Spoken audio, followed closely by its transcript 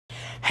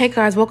Hey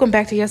guys, welcome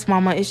back to Yes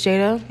Mama. It's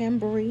Jada. And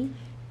Bree.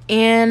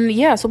 And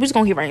yeah, so we're just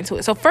gonna get right into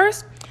it. So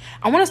first,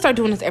 I want to start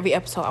doing this every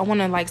episode. I want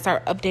to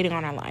start updating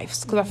on our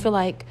lives because I feel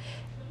like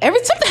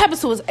something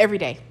happens to us every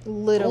day.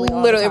 Literally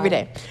every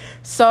day.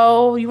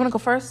 So you want to go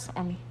first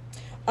or me?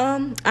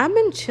 I've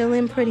been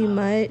chilling pretty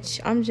much.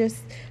 I'm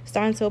just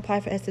starting to apply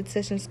for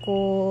esthetician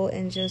school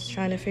and just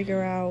trying to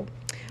figure out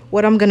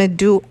what I'm gonna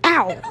do.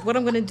 What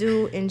I'm gonna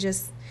do and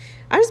just.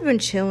 I've just been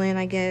chilling,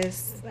 I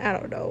guess. I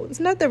don't know. It's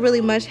not that really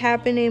much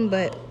happening,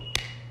 but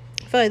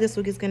I feel like this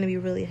week is going to be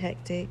really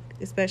hectic,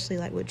 especially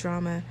like with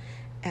drama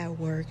at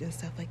work and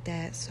stuff like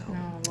that. So,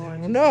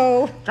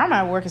 no. Drama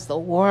at work is the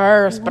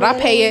worst, but I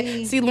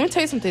pay it. See, let me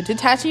tell you something.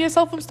 Detaching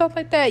yourself from stuff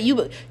like that, you're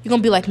going to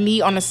be like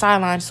me on the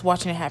sideline just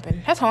watching it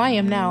happen. That's how I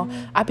am now.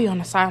 I be on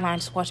the sideline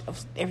just watch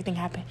everything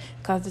happen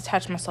because I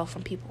detach myself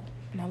from people.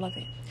 And I love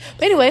it.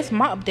 But anyways,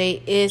 my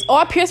update is,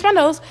 I pierced my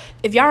nose.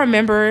 If y'all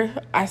remember,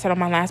 I said on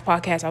my last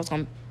podcast I was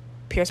going to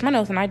pierce my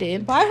nose, and I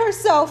did. By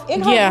herself,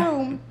 in her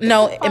room.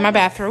 No, in my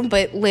bathroom,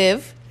 but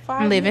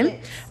I'm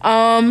living.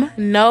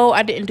 No,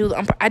 I didn't do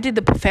I did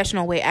the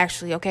professional way,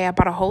 actually, okay? I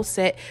bought a whole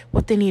set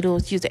with the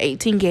needles, used the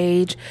 18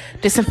 gauge,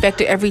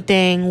 disinfected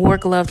everything, wore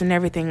gloves and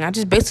everything. I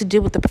just basically did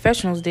what the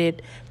professionals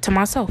did to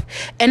myself.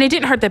 And it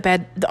didn't hurt that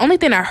bad. The only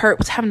thing that hurt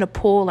was having to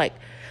pull,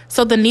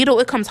 so the needle,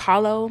 it comes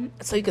hollow,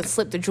 so you can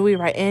slip the jewelry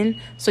right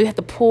in. So you have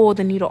to pull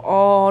the needle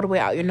all the way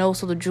out your nose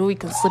so the jewelry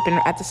can slip in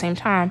at the same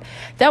time.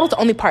 That was the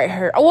only part it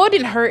hurt. Well, it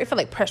didn't hurt. It felt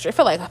like pressure. It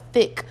felt like a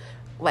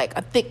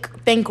thick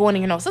thing going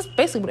in your nose. That's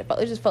basically what it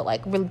felt. It just felt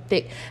like really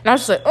thick. And I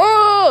was just like,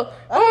 oh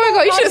my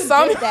God, you should have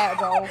saw me. That,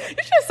 bro. You should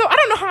have saw. I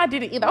don't know how I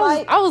did it either.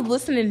 I was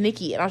listening to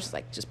Nikki, and I was just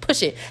like, just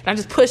push it. And I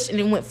just pushed, and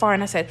it went far.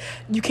 And I said,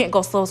 you can't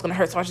go slow. It's gonna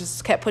hurt. So I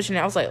just kept pushing it.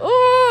 I was like,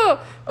 oh,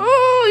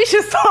 you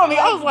should have saw me.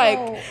 I was like,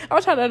 I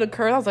was trying to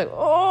curl. I was like,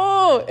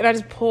 and I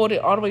just pulled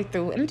it all the way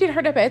through, and it didn't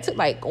hurt that bad. It took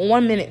like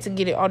 1 minute to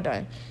get it all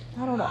done.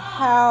 I don't know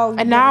how.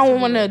 And now I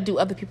want to do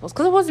other people's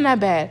because it wasn't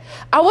that bad.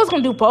 I was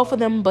going to do both of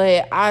them,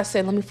 but I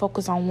said, let me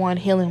focus on one,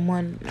 healing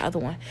one, the other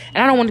one.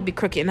 And I don't want to be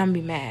crooked and I'm going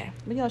to be mad.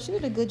 But y'all, she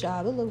did a good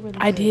job. It looked really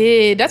good. I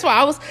did. That's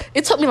why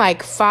it took me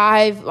like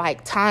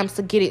 5 times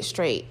to get it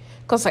straight.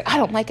 Because I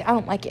don't like it.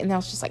 And I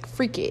was just like,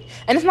 freak it.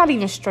 And it's not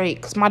even straight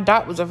because my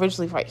dot was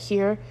originally right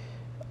here.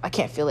 I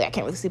can't feel it. I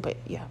can't really see, but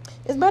yeah.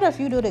 It's better if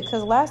you do it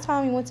because last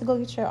time you went to go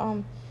get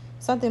your,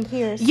 something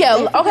pierced. Yeah,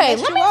 okay.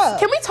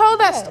 Can we tell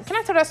that? Yes. Can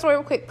I tell that story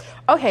real quick?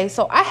 Okay,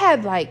 so I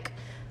had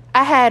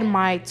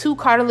my 2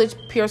 cartilage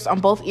pierced on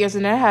both ears,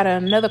 and then I had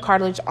another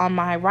cartilage on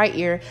my right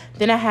ear.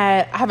 Then I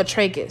have a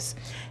tragus,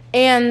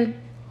 and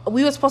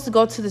we were supposed to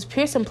go to this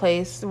piercing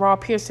place, Raw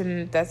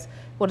Piercing. That's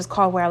what it's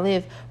called where I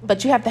live.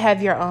 But you have to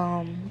have your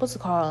what's it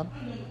called?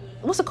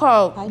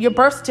 Your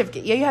birth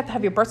certificate. Yeah, you have to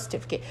have your birth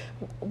certificate.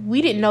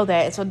 We didn't know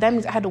that, so that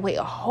means I had to wait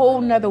a whole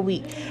nother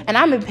week, and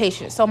I'm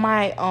impatient. So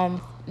my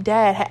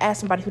dad had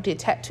asked somebody who did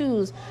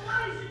tattoos,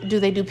 do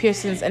they do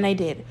piercings, and they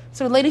did.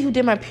 So the lady who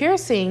did my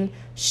piercing,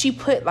 she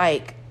put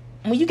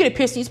when you get a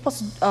piercing, you're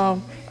supposed to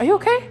are you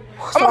okay?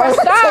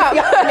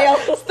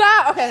 Stop.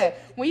 Stop. Okay.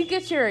 When you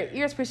get your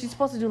ears pierced, you're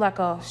supposed to do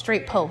a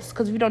straight post,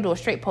 because if you don't do a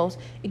straight post,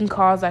 it can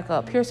cause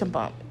a piercing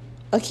bump.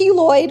 A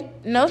keloid?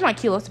 No, it's not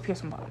keloid, it's a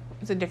piercing bump.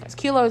 It's a difference.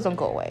 Keloids don't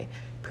go away.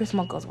 Piercing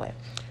bump goes away.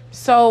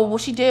 So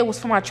what she did was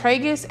for my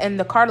tragus and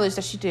the cartilage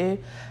that she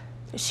did,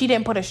 she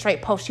didn't put a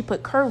straight post. She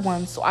put curved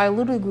ones. So I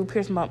literally grew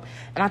piercing bump.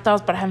 And I thought I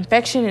was about to have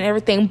infection and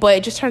everything. But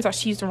it just turns out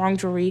she used the wrong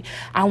jewelry.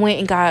 I went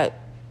and got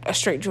a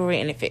straight jewelry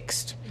and it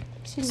fixed.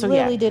 She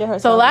really did it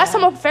herself. So last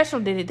time a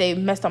professional did it, they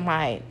messed up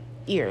my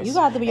ears. You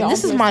got to be your own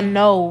This is my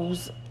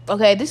nose.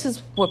 Okay, this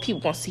is what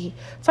people gonna see.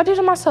 So I did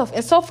it myself.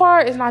 And so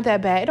far, it's not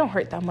that bad. It don't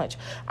hurt that much.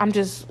 I'm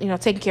just,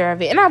 taking care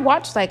of it. And I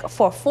watched,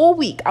 for a full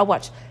week, I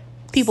watched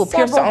people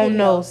pierce their own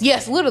nose.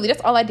 Yes, literally.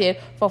 That's all I did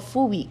for a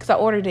full week. Because I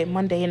ordered it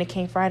Monday and it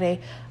came Friday.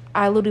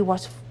 I literally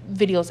watched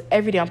videos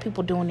every day on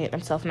people doing it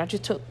themselves, and I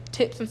just took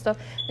tips and stuff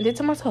and did it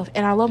to myself.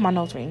 And I love my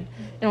nose ring,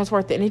 and it was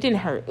worth it, and it didn't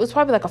hurt. It was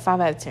probably a 5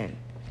 out of 10.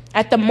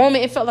 At the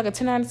moment, it felt like a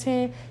 10 out of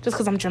 10 just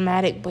because I'm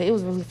dramatic, but it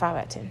was really 5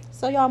 out of 10.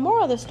 So y'all,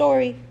 moral of the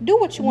story: do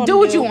what you want. Do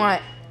what you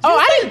want.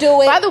 I didn't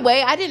do it. By the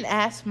way, I didn't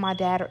ask my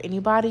dad or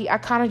anybody. I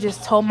kind of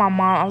just told my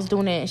mom I was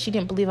doing it, and she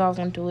didn't believe I was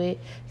gonna do it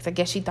because I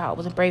guess she thought I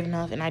wasn't brave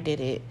enough, and I did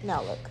it.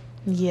 Now look.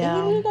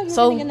 Yeah. You're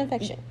getting an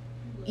infection.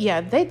 Yeah,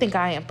 they think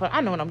I am, but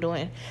I know what I'm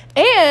doing.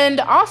 And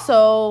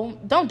also,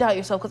 don't doubt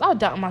yourself, because I was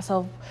doubting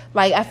myself.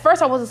 At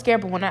first I wasn't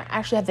scared, but when I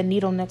actually had the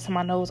needle next to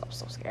my nose, I was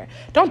so scared.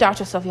 Don't doubt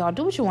yourself, y'all.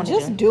 Do what you want to do.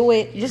 Just do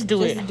it. Just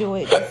do it. Just do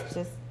it.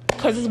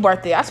 Because it's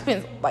worth it. I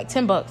spent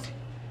 $10.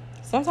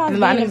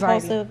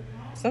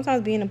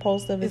 Sometimes being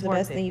impulsive is the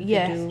best thing you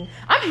can do.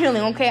 I'm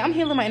healing, okay? I'm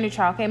healing my inner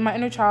child, okay? My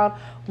inner child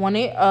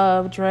wanted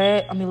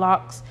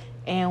locks,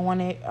 and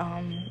wanted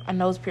a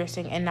nose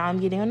piercing, and now I'm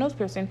getting a nose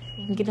piercing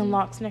and getting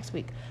locks next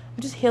week.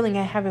 I'm just healing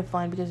and having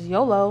fun because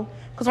YOLO.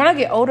 Because when I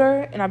get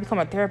older and I become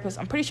a therapist,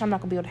 I'm pretty sure I'm not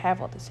going to be able to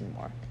have all this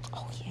anymore.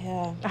 Oh,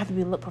 yeah. I have to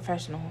look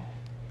professional.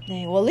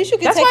 Dang, well, at least you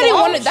can That's why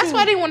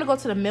I didn't want to go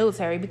to the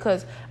military,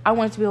 because I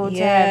wanted to be able to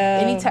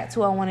have any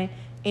tattoo I wanted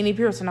any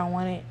piercing I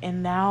wanted.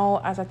 And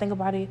now, as I think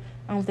about it,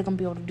 I don't think I'm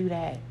gonna be able to do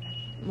that.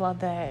 Love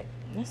that.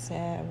 That's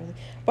sad, really.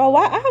 Bro,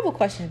 why? I have a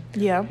question.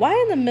 Yeah. Why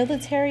in the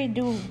military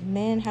do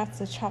men have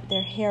to chop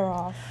their hair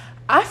off?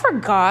 I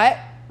forgot.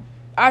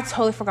 I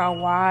totally forgot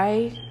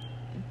why.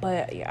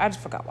 But yeah, I just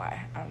forgot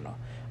why. I don't know.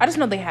 I just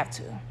know they have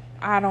to.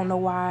 I don't know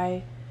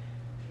why.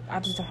 I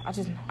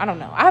don't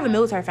know. I have a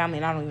military family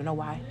and I don't even know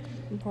why.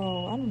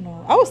 Bro, I don't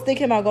know. I was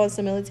thinking about going to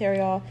the military,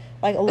 y'all.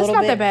 Like a little bit.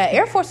 It's not that bad.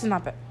 Air Force is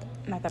not that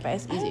bad.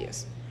 It's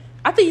easiest.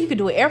 I think you could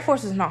do it. Air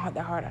Force is not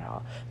that hard at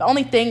all. The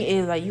only thing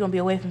is like you're gonna be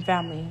away from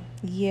family.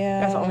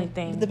 Yeah, that's the only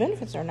thing. The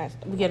benefits are nice.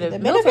 We get the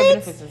military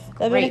benefits is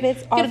great. The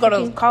benefits you get to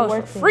go to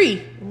college for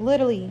free.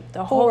 Literally,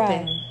 the whole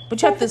thing.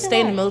 But you have to stay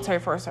in the military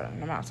for a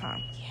certain amount of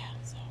time. Yeah,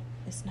 so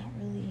it's not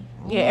really.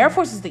 Yeah, Air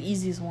Force is the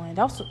easiest one.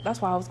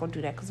 That's why I was gonna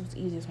do that because it was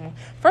the easiest one.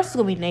 First it's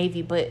gonna be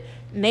Navy, but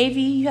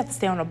Navy you have to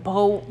stay on a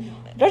boat.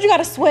 Don't you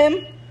gotta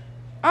swim?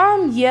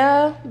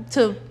 Yeah,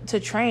 to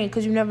train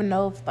because you never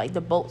know if like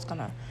the boat's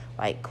gonna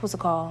like what's it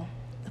called?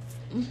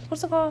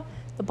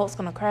 The boat's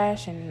gonna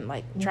crash and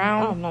like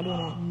drown. I'm not doing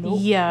that. Nope.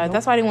 Yeah,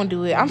 that's why I didn't want to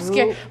do it. I'm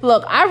scared.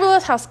 Look, I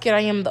realize how scared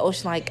I am of the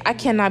ocean. Like I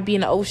cannot be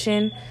in the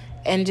ocean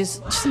and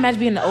just imagine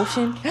being in the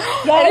ocean.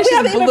 Y'all, it's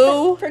just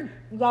blue.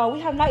 Y'all, we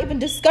have not even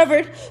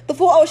discovered the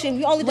full ocean.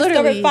 We only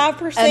discovered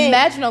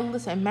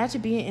 5%.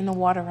 Imagine being in the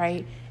water,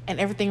 right? And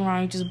everything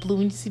around you just blue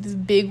and you see this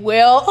big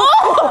whale.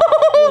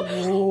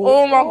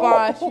 Oh my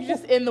gosh. You're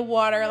just in the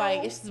water,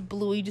 like it's just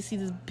blue. You just see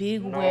this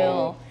big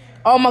whale.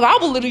 Oh my god, I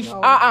will literally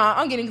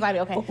I'm getting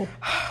excited, okay. Oh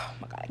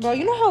my god. Bro,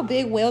 you know how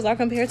big whales are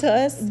compared to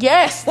us?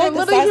 Yes, they're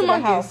literally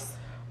humongous.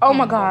 Oh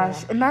my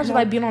gosh. Imagine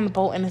like being on the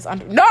boat and it's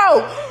under Y'all,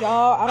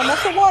 I don't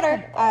mess with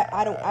water.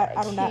 I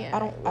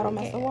don't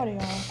mess with water,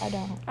 y'all. I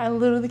don't. I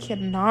literally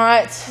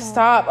cannot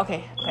stop.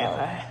 Okay.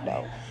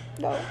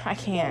 No. I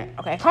can't.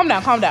 Okay, calm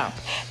down.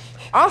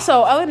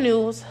 Also, other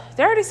news.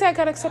 They already said I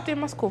got accepted in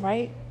my school,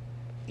 right?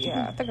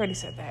 Yeah, I think I already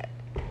said that.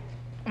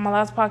 On my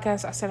last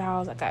podcast, I said how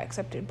I got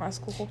accepted in my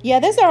school. Yeah,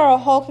 this is our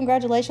whole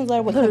congratulations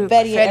letter with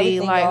confetti and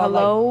everything. Like,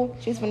 hello?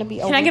 Like, she's going to be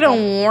Can I get a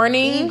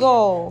warning?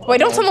 Go. Wait,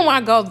 don't tell them where I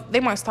go. They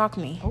might stalk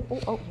me.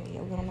 Oh, yeah,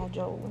 we don't know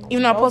Joe.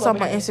 Even though I post on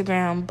my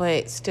Instagram,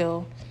 but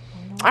still.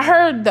 I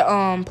heard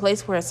the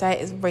place where it's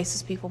at is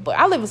racist people, but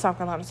I live in South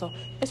Carolina, so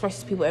it's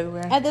racist people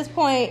everywhere. At this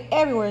point,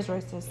 everywhere is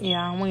racist.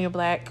 Yeah, when you're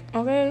black,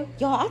 okay?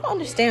 Y'all, I don't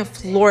understand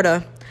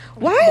Florida.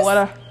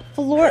 Florida?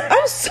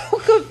 I'm so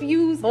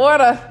confused.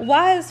 Florida.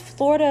 Why is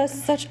Florida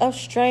such a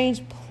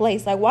strange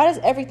place? Like, why does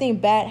everything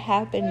bad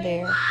happen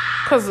there?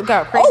 Because it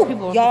got crazy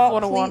people in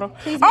Florida water.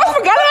 Please, I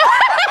forgot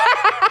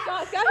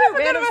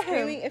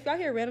If y'all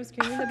hear random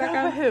screaming in the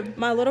background,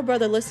 my little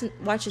brother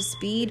watches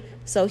Speed,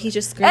 so he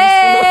just screams.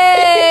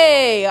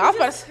 Hey! I was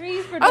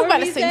about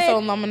to sing so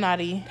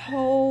Illuminati.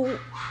 Oh,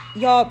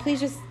 y'all, please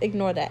just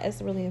ignore that.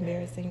 It's really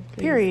embarrassing.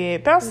 Please.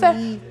 Period. Bounce that.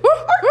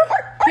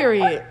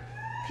 Period.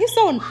 He's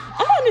so. I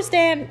don't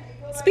understand.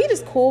 Speed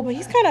is cool, but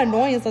he's kind of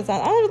annoying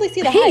sometimes. I don't really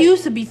see the hype. He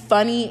used to be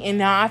funny, and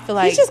now I feel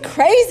like he's just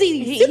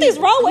crazy. Something's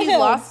wrong with him. He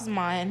lost his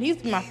mind. He used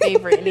to be my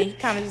favorite, and then he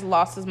kind of just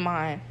lost his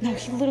mind. No,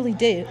 he literally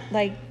did.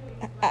 Like,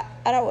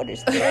 I don't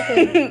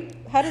understand.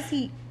 How does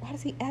he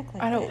act like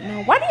that? I don't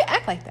know. Why do you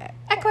act like that?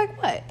 Act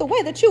like what? The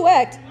way that you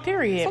act.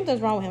 Period. Something's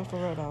wrong with him for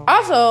real, though.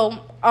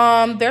 Also,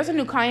 there's a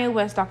new Kanye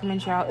West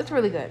documentary out. It's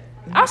really good.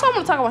 Also, I'm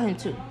going to talk about him,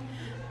 too.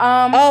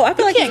 I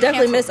feel like he's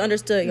definitely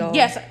misunderstood, y'all.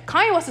 Yes,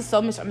 Kanye West is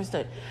so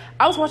misunderstood.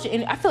 I was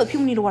watching. I feel like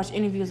people need to watch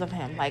interviews of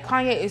him. Like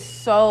Kanye is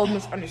so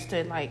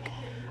misunderstood. Like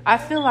I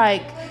feel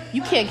like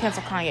you can't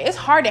cancel Kanye. It's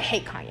hard to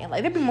hate Kanye.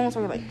 Like there be moments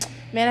where you're like,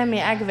 man, that man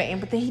aggravating,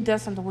 but then he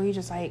does something where you're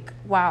just like,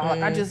 wow,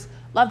 like I just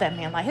love that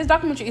man. Like his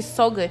documentary is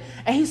so good,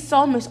 and he's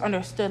so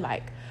misunderstood.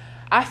 Like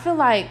I feel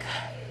like.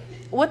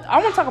 What I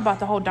want to talk about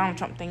the whole Donald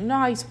Trump thing. You know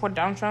how he supported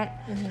Donald Trump?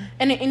 Mm-hmm.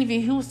 In an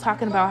interview, he was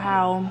talking about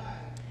how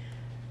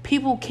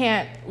people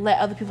can't let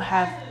other people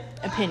have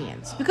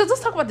opinions. Because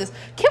let's talk about this.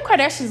 Kim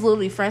Kardashian is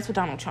literally friends with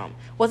Donald Trump.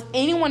 Was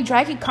anyone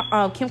dragging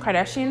Kim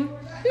Kardashian?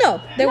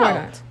 No, they were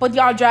not. But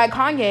y'all drag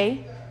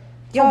Kanye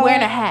for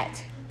wearing a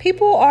hat.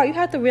 You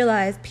have to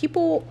realize,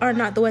 people are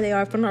not the way they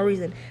are for no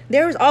reason.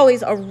 There's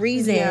always a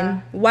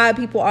reason why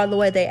people are the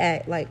way they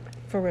act. Like,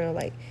 for real.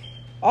 Like,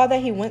 all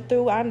that he went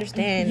through, I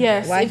understand.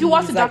 Yes, if you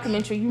watch the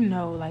documentary, you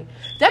know, like,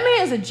 that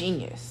man is a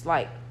genius.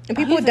 Like, and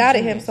people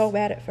doubted him so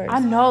bad at first. I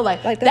know,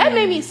 like that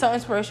made me so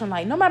inspirational.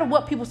 Like, no matter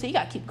what people say, you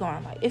gotta keep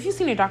going. Like, if you've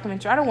seen the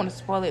documentary, I don't want to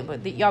spoil it,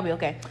 but y'all be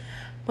okay.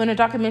 But in the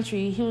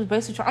documentary, he was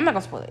basically trying. I'm not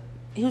gonna spoil it.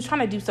 He was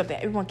trying to do something.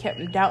 Everyone kept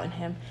doubting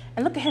him,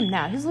 and look at him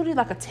now. He's literally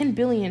like a 10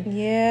 billion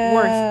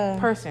worth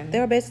person.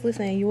 They were basically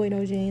saying you ain't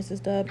no genius and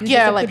stuff.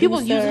 Like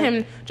people use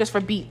him just for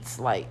beats.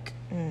 Like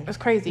it's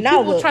crazy.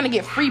 Now people trying to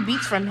get free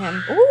beats from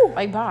him. Ooh.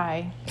 Like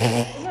bye.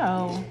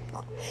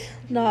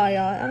 No, y'all.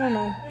 I don't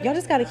know. Y'all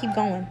just gotta keep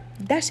going.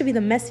 That should be the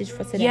message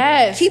for today.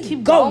 Yes,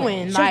 keep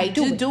going. Like,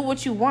 just do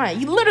what you want.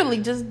 You literally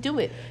just do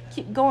it.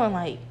 Keep going.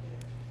 Like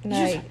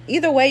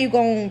either way, you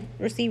gonna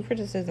receive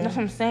criticism. That's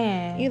what I'm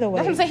saying. Either way,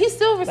 that's what I'm saying. He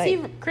still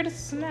receives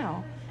criticism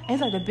now, and he's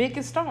like the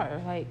biggest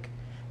star. Like,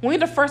 when you're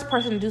the first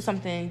person to do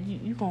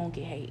something, you gonna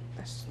get hate.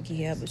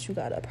 Yeah, but you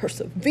gotta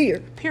persevere.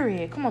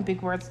 Period. Come on,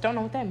 big words. Don't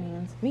know what that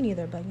means. Me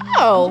neither, but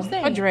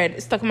a dread.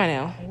 It's stuck in my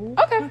nail.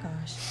 Okay. Oh my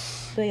gosh.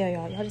 But yeah,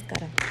 y'all just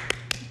gotta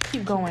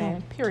keep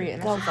going. Period.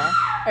 And that's all.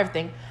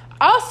 Everything.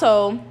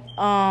 Also,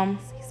 sorry.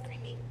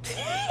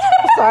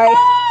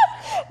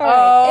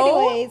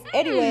 All right.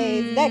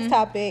 Anyways, next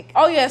topic.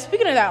 Oh yeah,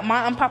 speaking of that,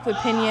 my unpopular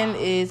opinion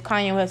is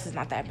Kanye West is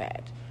not that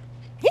bad.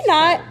 He's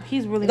not. So,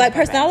 he's really like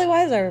personality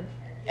wise or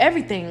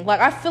everything. Like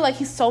I feel like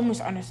he's so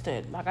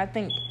misunderstood. Like I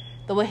think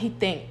the way he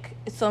think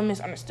is so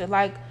misunderstood.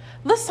 Like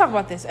let's talk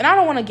about this. And I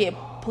don't want to get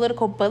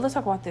political, but let's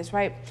talk about this,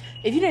 right?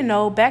 If you didn't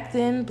know, back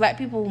then black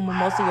people were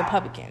mostly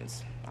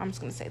Republicans. I'm just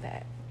gonna say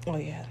that. Oh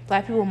yeah.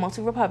 Black people were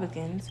mostly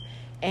Republicans.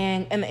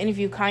 And in the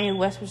interview, Kanye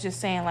West was just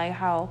saying like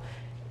how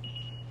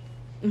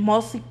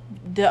mostly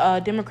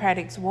the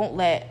Democrats won't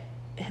let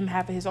him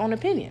have his own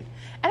opinion.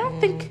 I don't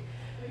think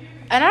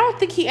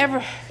he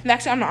ever.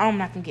 Actually, I'm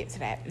not gonna get to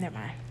that. Never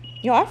mind.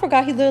 Yo, I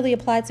forgot he literally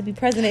applied to be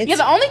president. Yeah,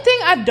 the only thing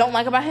I don't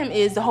like about him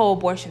is the whole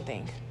abortion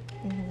thing.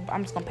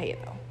 I'm just gonna pay it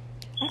though.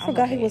 I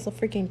forgot he was a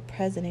freaking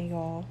president,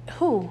 y'all.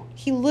 Who?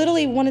 He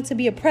literally wanted to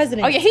be a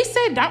president. Oh yeah, he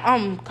said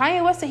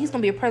Kanye West said he's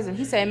gonna be a president.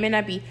 He said it may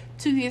not be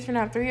 2 years from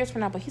now, 3 years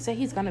from now, but he said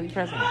he's gonna be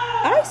president.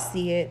 I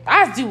see it.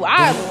 I do.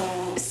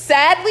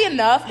 Sadly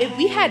enough, if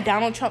we had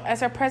Donald Trump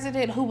as our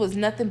president, who was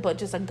nothing but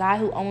just a guy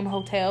who owned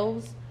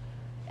hotels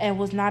and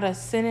was not a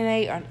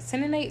senator.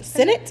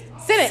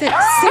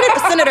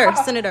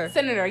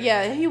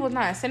 Yeah, he was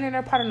not a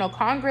senator, part of no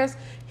Congress.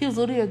 He was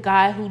literally a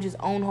guy who just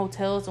owned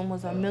hotels and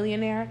was a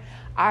millionaire.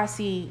 I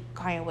see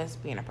Kanye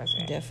West being a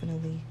president.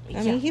 Definitely.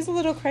 I mean, he's a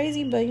little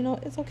crazy, but you know,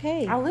 it's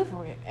okay. I live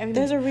for it. I mean,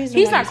 there's a reason.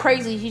 He's not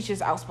crazy. He's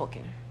just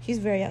outspoken. He's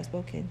very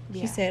outspoken.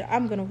 Yeah. He said,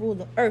 "I'm gonna rule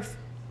the earth.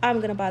 I'm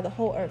gonna buy the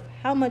whole earth.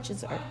 How much is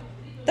the earth?"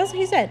 That's what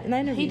he said in that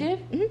interview. He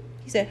did. Mm-hmm.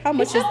 He said, "How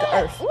much is the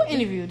earth?" What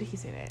interview did he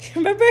say that?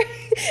 Remember,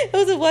 it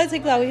was a one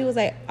TikTok where he was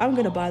like, "I'm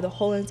gonna buy the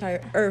whole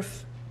entire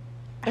earth."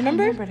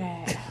 Remember? I remember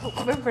that. I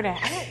don't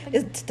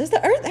think does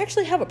the earth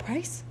actually have a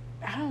price?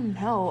 I don't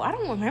know. I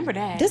don't remember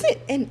that. Does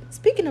it? And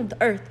speaking of the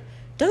earth,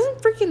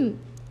 doesn't freaking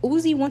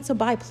Uzi want to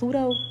buy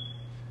Pluto?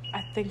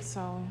 I think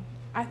so.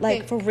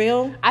 Like for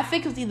real? I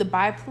think it's either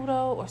buy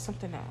Pluto or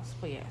something else.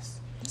 But yes,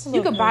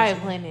 you could buy a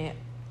planet.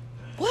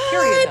 What?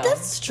 Period,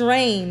 that's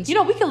strange. You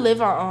know, we can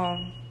live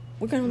on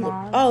we're gonna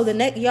Mars. The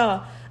next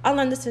y'all. I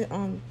learned this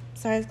in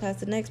science class.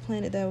 The next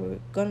planet that we're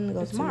gonna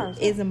go to Mars.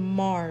 Is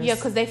Mars. Yeah,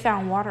 because they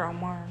found water on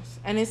Mars,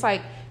 and it's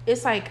like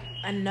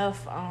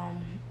enough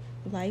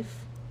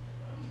life.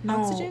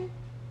 No, oxygen.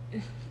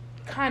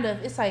 Kind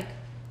of. It's like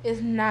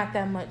it's not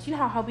that much. You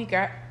know how we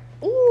got.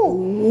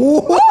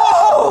 Ooh.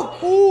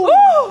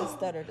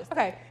 Stutter.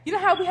 Okay, you know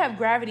how we have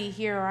gravity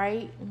here,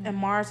 right? Mm-hmm. And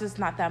Mars is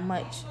not that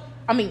much.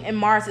 I mean, in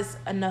Mars is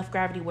enough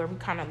gravity where we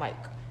kind of like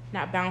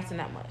not bouncing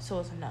that much, so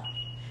it's enough.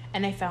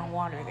 And they found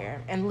water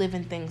there and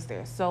living things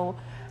there. So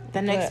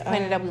the next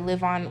planet that we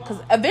live on, because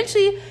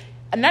eventually,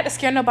 not to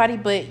scare nobody,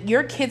 but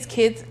your kids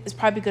is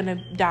probably gonna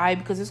die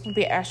because there's gonna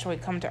be an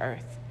asteroid come to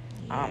Earth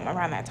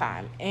around that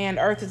time, and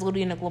Earth is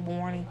literally in a global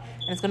warming,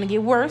 and it's gonna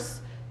get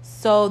worse.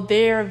 So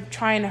they're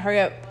trying to hurry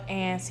up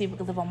and see if we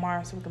can live on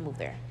Mars so we can move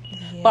there.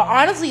 Yeah. But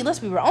honestly, let's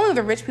be real. Only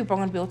the rich people are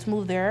going to be able to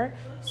move there.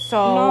 So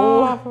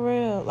no, for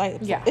real.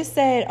 Like it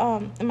said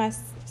in my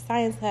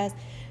science class,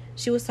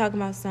 she was talking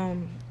about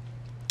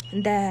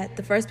that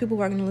the first people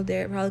who are going to live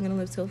there are probably going to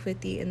live till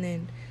 50, and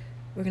then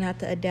we're going to have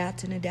to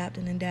adapt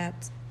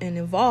and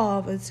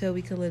evolve until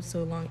we can live to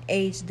a long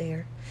age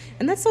there.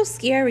 And that's so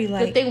scary.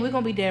 Like, good thing we're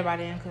gonna be dead by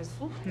then, because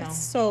no, it's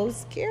so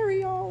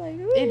scary, y'all. Like,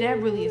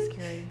 that really is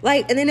scary.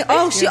 Like, and then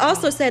she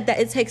also said that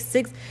it's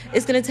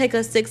gonna take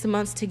us 6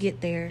 months to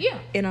get there. Yeah,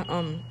 in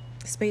a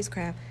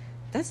spacecraft.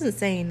 That's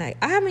insane. Like,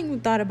 I haven't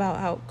even thought about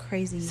how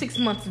crazy 6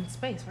 months in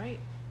space, right?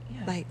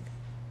 Yeah. Like,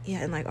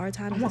 yeah, in like our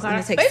time, it's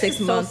gonna take 6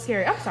 months. So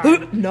scary. I'm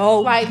sorry.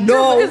 No,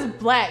 it's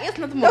black. It's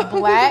nothing but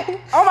black.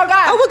 Oh my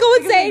god. I would go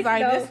insane.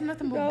 It's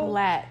nothing but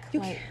black.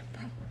 You can't.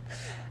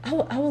 I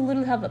would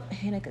literally have a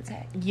panic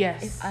attack.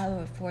 Yes. If I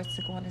were forced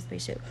to go on a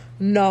spaceship.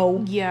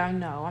 No. Yeah,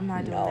 no, I'm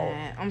not doing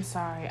that. I'm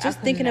sorry. Just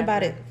thinking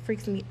about it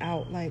freaks me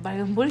out. Like,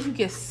 what if you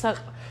get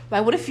sucked?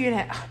 Like, what if you're in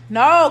that?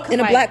 No, in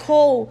a black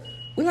hole.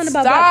 We learned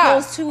about black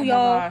holes too,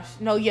 y'all. Gosh.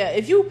 No, yeah.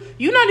 If you're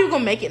not even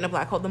gonna make it in a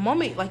black hole. The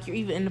moment like you're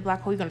even in the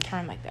black hole, you're gonna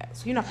turn like that.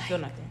 So you're not gonna feel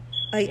nothing.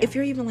 Like if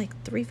you're even like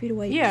 3 feet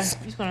away, you're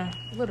just gonna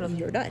literally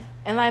you're done.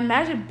 And like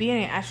imagine being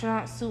in an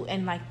astronaut suit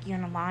and like you're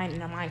in a line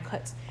and the line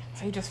cuts.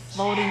 So you're just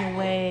floating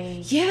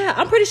away. Yeah,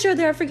 I'm pretty sure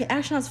there are freaking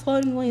astronauts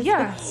floating away.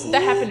 Yeah,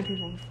 that happened to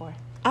people before.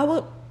 I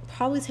would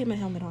probably take my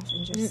helmet off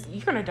and just...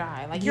 You're gonna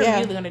die. Like, you're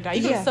really gonna die.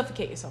 You're gonna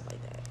suffocate yourself like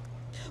that.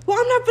 Well,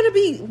 I'm not gonna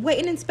be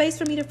waiting in space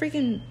for me to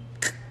freaking...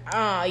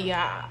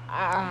 Yeah.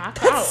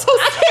 That's so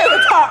I can't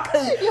even talk.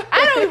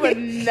 I don't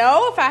even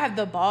know if I have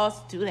the balls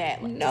to do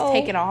that. Like, just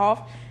take it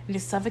off and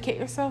just suffocate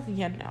yourself.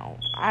 Yeah, no.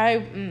 I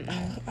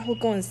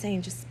would go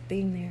insane just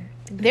being there.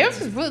 There's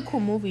this really cool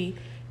movie.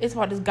 It's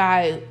about this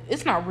guy.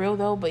 It's not real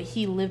though, but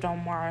he lived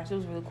on Mars. It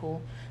was really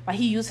cool. Like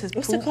he used his.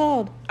 What's it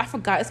called? I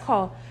forgot. It's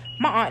called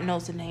My aunt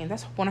knows the name.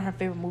 That's one of her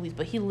favorite movies.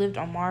 But he lived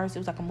on Mars. It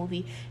was like a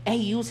movie, and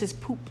he used his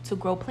poop to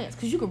grow plants.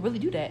 Because you could really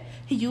do that.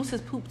 He used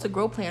his poop to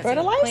grow plants.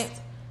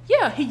 Fertilize?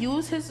 Yeah, he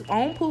used his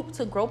own poop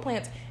to grow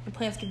plants, and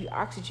plants give you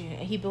oxygen.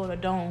 And he built a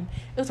dome.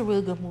 It was a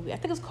really good movie. I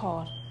think it's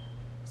called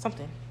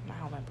something. I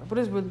don't remember, but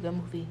it's a really good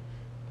movie.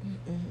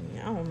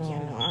 I don't know.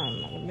 Yeah. I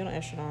don't know. You're not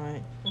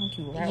astronaut.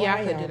 Yeah,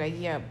 I could do that.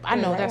 Yeah, I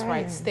know that's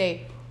right.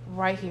 Stay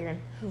right here.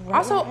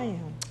 Also,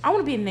 I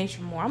want to be in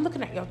nature more. I'm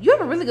looking at y'all. You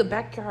have a really good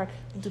backyard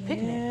to do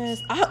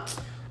picnics.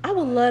 I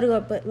would love to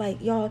go, but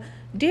like y'all,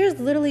 deers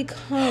literally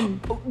come.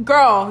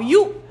 Girl,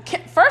 you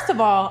can, first of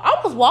all, I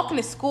was walking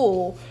to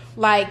school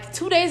like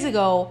 2 days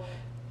ago.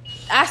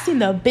 I seen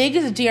the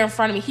biggest deer in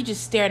front of me. He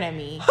just stared at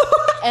me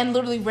and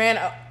literally ran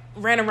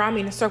around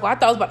me in a circle. I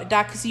thought I was about to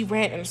die because he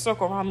ran in a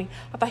circle around me.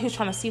 I thought he was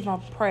trying to see my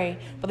prey,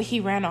 but he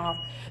ran off.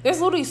 There's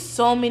literally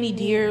so many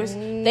deers.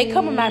 They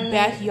come in my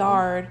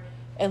backyard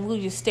and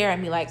literally just stare at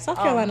me like. South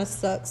Carolina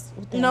sucks.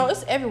 No,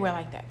 it's everywhere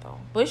like that though.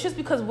 But it's just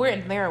because we're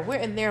in their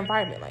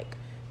environment. Like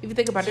if you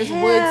think about it, there's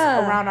woods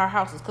around our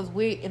houses because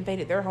we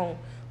invaded their home,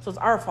 so it's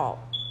our fault.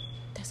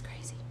 That's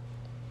crazy.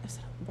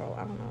 Bro,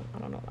 I don't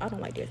know. I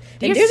don't like deers.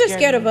 Deers are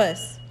scared of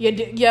us. Yeah,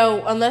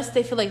 yo, unless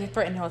they feel like they're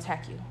threatened, they'll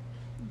attack you.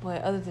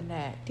 But other than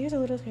that, deers are a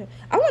little scared.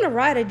 I want to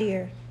ride a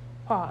deer.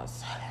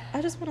 Pause.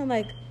 I just want to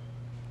like,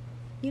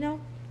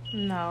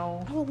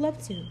 No. I would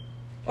love to.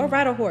 Or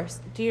ride a horse.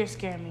 Deer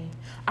scare me.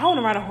 I want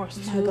to ride a horse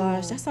too. Oh my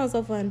gosh, that sounds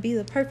so fun. Be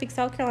the perfect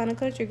South Carolina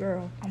country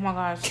girl. Oh my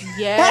gosh,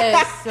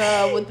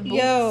 yes. With the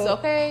boots,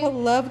 okay. I would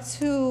love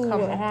to.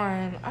 Come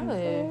on, I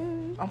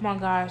would. Oh my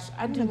gosh,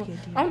 I'm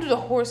gonna do the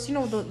horse. You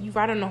know, you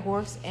ride on a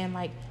horse and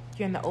like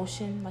you're in the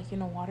ocean, like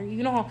you're in the water.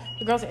 You know how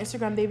the girls on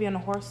Instagram they be on a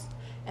horse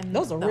and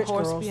those are the rich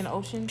horse girls. be in the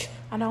ocean.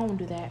 I know I want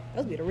to do that.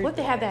 Those be the rich. What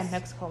they have that girls. in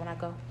Mexico when I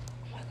go.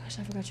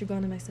 I forgot you're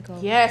going to Mexico.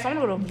 Yes, I'm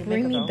gonna go to Jamaica.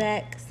 Bring me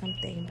back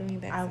something. Bring me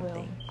back I something.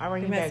 will. I'll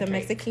bring you back some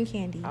Drake. Mexican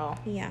candy. Oh.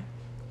 Yeah.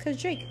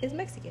 Because Drake is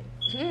Mexican.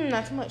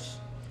 Not too much.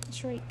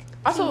 Drake.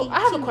 Also, I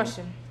have a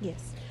question.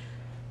 Yes.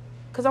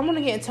 Because I want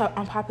to get into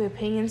unpopular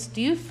opinions.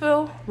 Do you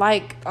feel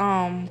like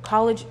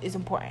college is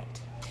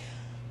important?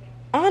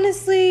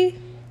 Honestly,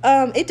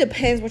 it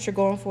depends what you're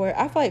going for.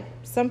 I feel like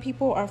some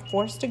people are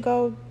forced to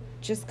go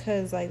just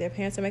because like their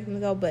parents are making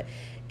them go. But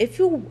if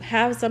you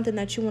have something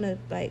that you want to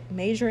like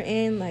major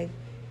in, like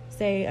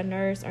say a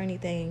nurse or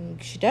anything,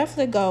 you should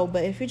definitely go.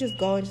 But if you're just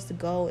going just to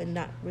go and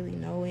not really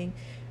knowing,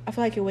 I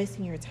feel like you're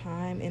wasting your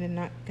time and you're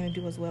not going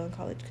to do as well in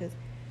college. Because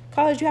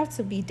college, you have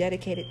to be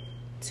dedicated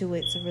to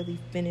it to really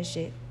finish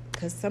it.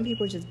 Because some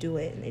people just do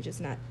it and they're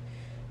just not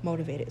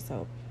motivated.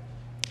 So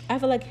I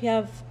feel like if you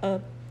have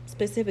a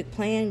specific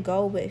plan,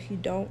 go. But if you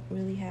don't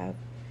really have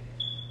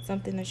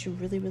something that you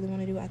really, really want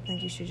to do, I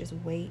think you should just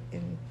wait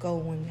and go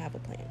when you have a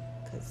plan.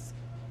 Because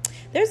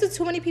there's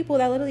too many people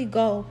that literally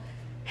go,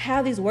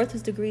 have these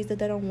worthless degrees that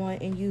they don't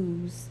want and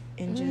use,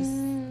 and just,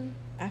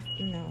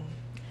 no,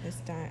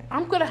 it's not.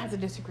 I'm going to have to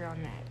disagree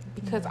on that.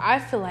 Because I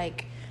feel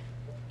like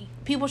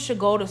people should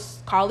go to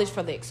college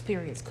for the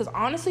experience. Because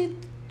honestly,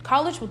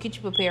 college will get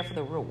you prepared for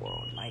the real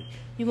world. Like,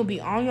 you're going to be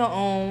on your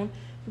own.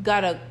 You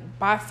got to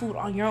buy food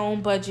on your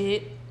own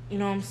budget. You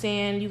know what I'm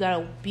saying? You got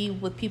to be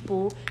with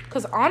people.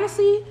 Because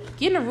honestly,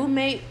 getting a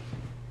roommate...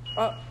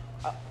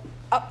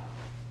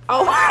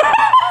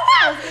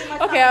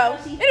 Okay.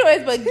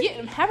 Anyways, but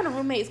having a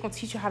roommate is going to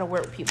teach you how to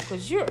work with people.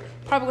 Because you're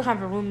probably going to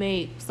have a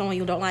roommate... Someone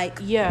you don't like.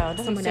 Yeah, that's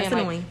what I'm saying.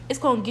 That's annoying. It's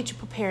going to get you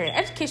prepared.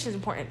 Education is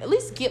important. At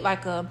least get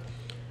like a...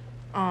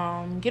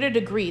 get a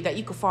degree that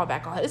you can fall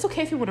back on. It's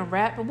okay if you want to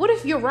rap, but what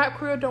if your rap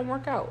career don't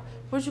work out?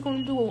 What you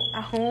gonna do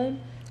at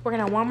home? Working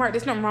at Walmart?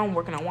 There's nothing wrong with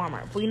working at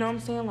Walmart, but you know what I'm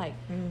saying? Like,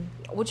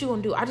 what you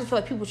gonna do? I just feel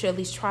like people should at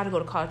least try to go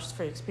to college just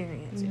for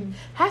experience. And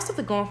have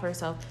something going for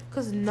yourself.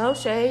 Cause no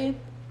shade.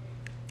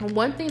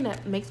 One thing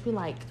that makes me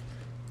like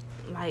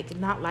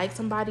not like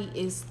somebody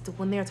is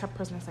when they're a type of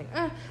person that's like,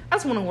 I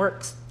just want to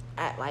work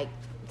at like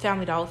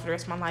Family Dollar for the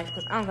rest of my life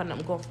because I don't got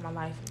nothing going for my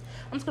life.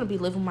 I'm just gonna be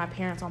living with my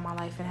parents all my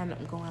life and have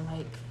nothing going.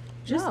 Like,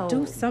 just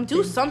do something.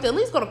 Do something. At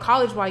least go to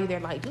college while you're there.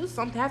 Like, do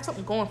something. Have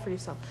something going for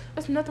yourself.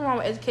 There's nothing wrong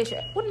with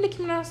education. What did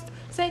Nicki Minaj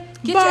say?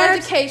 Get your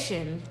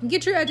education.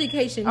 Get your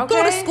education. Okay?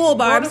 Go to school,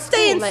 Barb.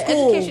 Stay in like,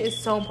 school. Education is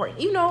so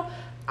important. You know,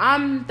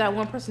 I'm that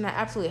one person that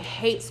absolutely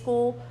hates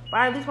school,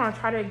 but I at least want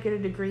to try to get a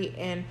degree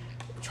and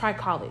try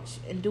college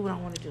and do what I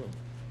want to do.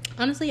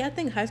 Honestly, I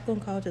think high school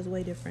and college is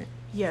way different.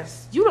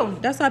 Yes. You don't.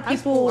 That's why high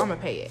people... school, I'm going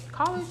to pay it.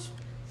 College?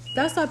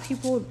 That's why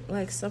people,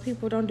 like, some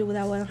people don't do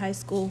that well in high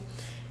school.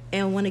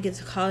 And when they get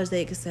to college,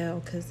 they excel.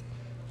 Because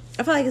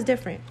I feel like it's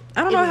different.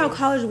 I don't know how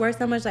college works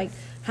that much. Like,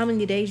 how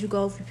many days you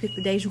go, if you pick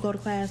the days you go to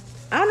class.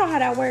 I don't know how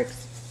that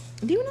works.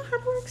 Do you know how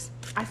it works?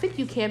 I think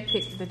you can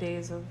pick the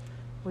days of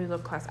where you go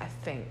to class, I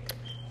think.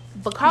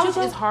 But college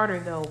is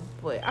harder, though.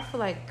 But I feel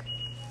like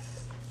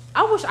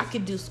I wish I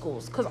could do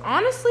schools. Because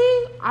honestly,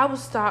 I would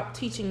stop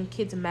teaching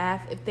kids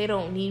math if they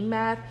don't need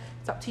math.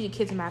 Stop teaching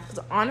kids math.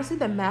 Because honestly,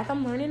 the math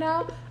I'm learning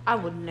now, I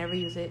would never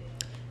use it.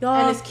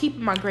 And it's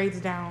keeping my grades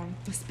down.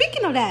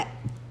 Speaking of that.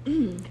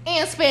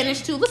 And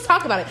Spanish, too. Let's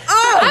talk about it.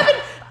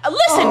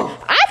 Listen,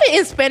 I've been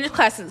in Spanish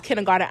class since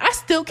kindergarten. I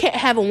still can't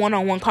have a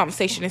one-on-one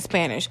conversation in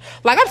Spanish.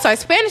 Like, I'm sorry,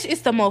 Spanish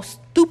is the most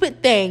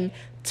stupid thing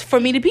for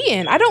me to be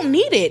in. I don't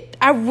need it.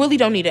 I really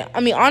don't need it.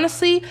 I mean,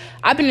 honestly,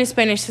 I've been in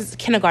Spanish since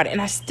kindergarten,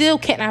 and I still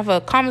can't have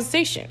a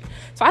conversation.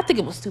 So I think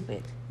it was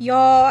stupid.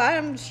 Y'all,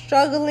 I'm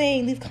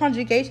struggling. These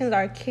conjugations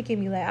are kicking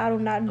me. Like, I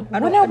don't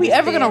When are we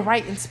ever gonna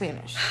write in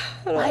Spanish?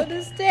 I don't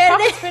understand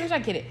Talk it. in Spanish, I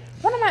get it.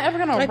 When am I ever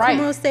gonna Like, write?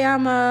 como se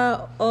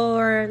llama,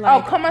 or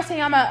like, como se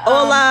llama?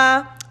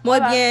 Hola, muy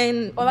hola.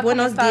 bien, Hola,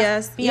 buenos ¿cómo estás?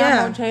 dias. Me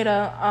Yeah. llamo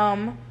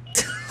Jada.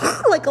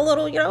 Like a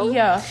little,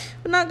 Yeah.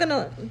 I'm not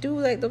gonna do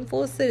like the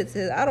full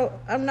sentences.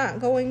 I'm not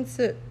going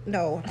to.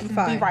 No, I'm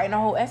fine. Be writing a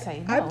whole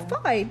essay. No. I'm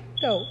fine.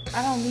 No.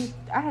 I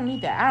don't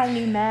need that. I don't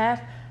need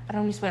math. I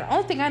don't need Spanish. The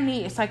only thing I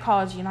need is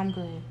psychology, and I'm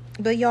good.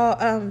 But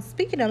y'all,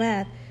 speaking of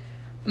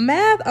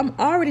math, I'm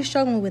already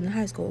struggling with in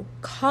high school.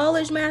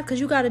 College math, because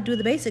you got to do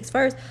the basics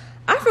first.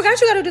 I forgot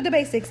you got to do the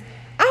basics.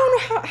 I don't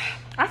know how.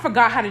 I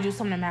forgot how to do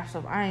some of the math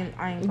stuff. I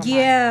ain't.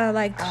 Yeah,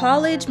 like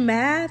college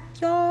math,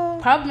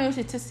 y'all.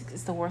 Probability statistics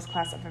is the worst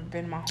class I've ever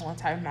been in my whole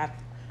entire math.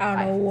 I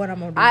don't know what I'm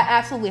gonna do. I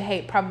absolutely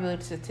hate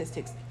probability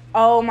statistics.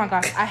 Oh my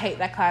gosh, I hate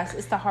that class.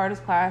 It's the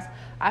hardest class.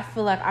 I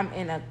feel like I'm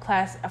in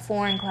a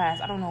foreign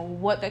class. I don't know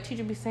what that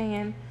teacher be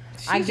saying.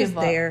 I give just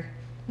up. There.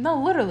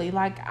 No, literally,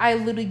 like I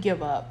literally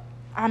give up.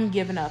 I'm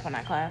giving up on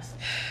that class.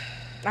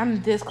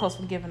 I'm this close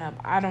from giving up.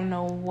 I don't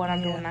know what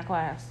I'm doing in that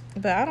class.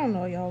 But I don't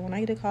know, y'all. When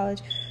I get to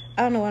college,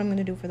 I don't know what I'm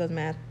gonna do for those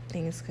math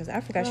things because I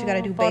forgot you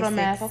gotta do photo basics.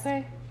 math,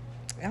 okay?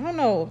 I don't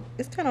know.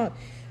 It's kind of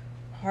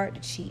hard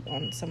to cheat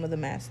on some of the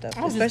math stuff.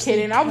 I was just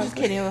kidding. I'm just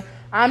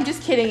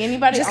kidding.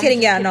 Anybody? Just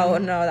kidding. Yeah, no.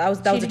 That was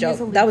a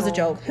joke. That was a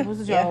joke. It was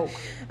a joke.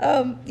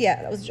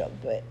 Yeah, that was a joke.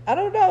 But I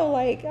don't know.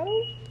 Like,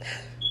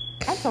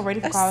 I'm so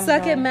ready for I college.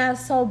 suck at math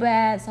so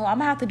bad, so I'm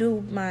gonna have to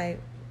do my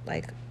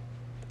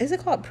is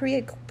it called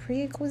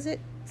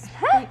prerequisites?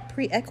 Huh?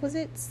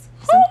 Prerequisites?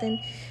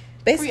 Something.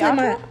 Basically,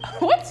 my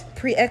what?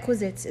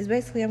 Prerequisites is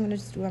basically I'm gonna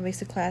just do my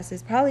basic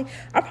classes. I'm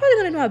probably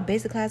gonna do my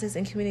basic classes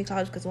in community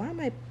college because why am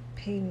I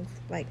paying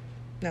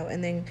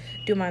and then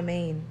do my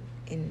main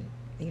in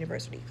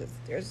university because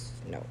there's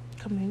no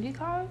community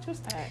college. What's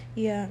that?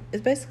 Yeah,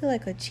 it's basically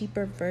like a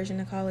cheaper version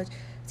of college.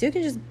 So you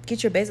can just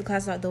get your basic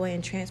classes out the way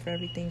and transfer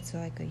everything to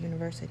like a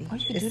university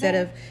instead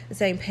of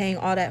paying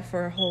all that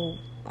for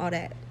all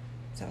that.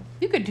 So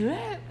you could do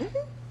that.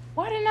 Mm-hmm.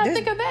 Why didn't I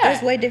think of that?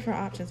 There's way different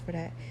options for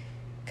that.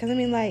 Because I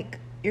mean, like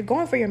you're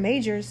going for your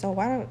major, so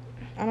I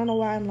don't know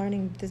why I'm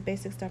learning this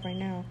basic stuff right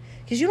now.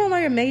 Because you don't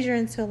learn your major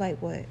until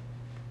like what?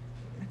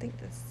 I think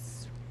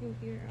this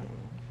year.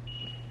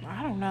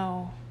 I don't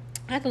know.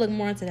 I have to look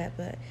more into that,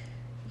 but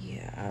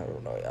yeah, I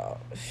don't know, y'all.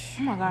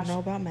 Oh my gosh, I don't know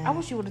about math. I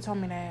wish you would have told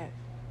me that.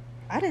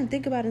 I didn't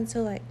think about it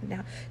until like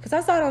now, because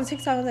I saw it on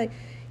TikTok. I was like,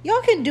 y'all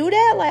can do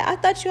that. Like I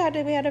thought you had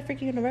to be at a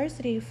freaking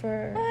university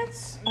for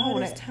all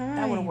this time.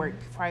 That would have worked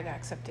before I got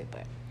accepted,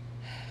 but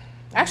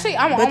actually,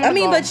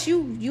 but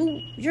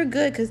you're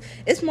good because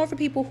it's more for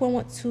people who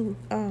want to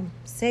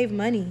save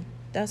money.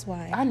 That's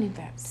why I need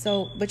that.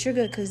 So, but you're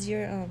good because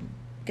you're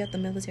get the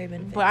military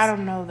benefits. But I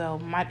don't know though.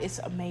 It's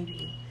a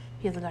maybe.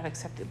 He hasn't got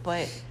accepted,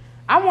 but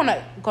I want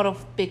to go to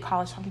big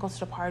college. So I can go to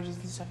the parties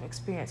and stuff.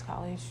 Experience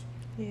college.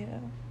 Yeah.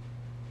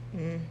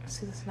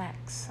 See the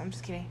snacks. I'm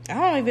just kidding. I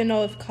don't even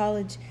know if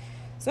college.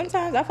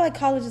 Sometimes I feel like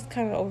college is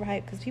kind of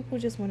overhyped because people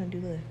just want to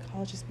do the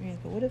college experience.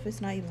 But what if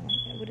it's not even like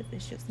that? What if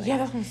it's just like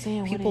that's what I'm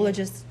saying. People are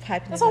just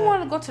hyping. That's why I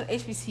want to go to the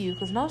HBCU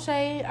because no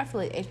shade. I feel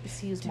like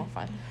HBCU is more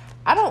fun.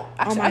 I'm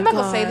not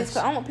gonna say this because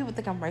I don't want people to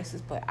think I'm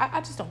racist, but I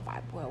just don't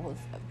vibe well with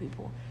other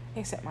people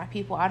except my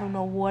people. I don't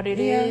know what it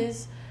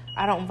is.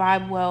 I don't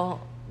vibe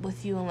well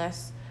with you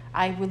unless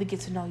I really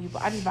get to know you.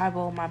 But I just vibe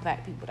well with my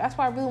black people. That's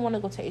why I really want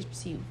to go to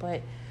HBCU,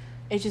 but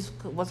it just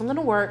wasn't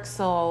gonna work.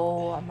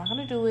 So I'm not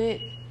gonna do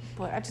it.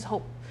 But I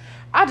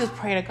just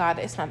pray to God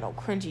that it's not no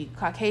cringy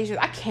Caucasians.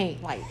 I can't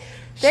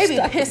they be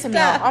pissing me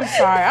off. I'm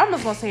sorry. I'm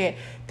just gonna say it.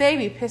 They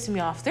be pissing me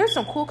off. There's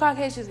some cool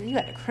Caucasians and you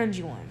got the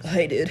cringy ones.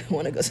 I did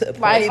want to go to the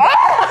party.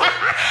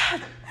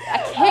 I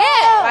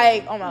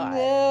can't. Oh my God.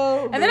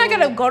 No, and then I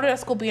gotta go to that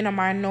school being a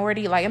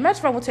minority. Imagine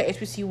if I went to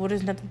HBCU where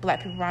there's nothing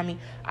black people around me.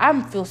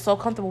 I feel so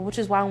comfortable, which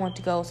is why I want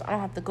to go. So I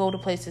don't have to go to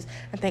places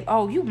and think,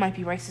 oh, you might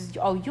be racist.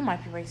 Oh, you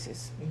might be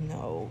racist.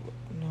 No.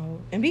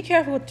 And be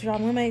careful with your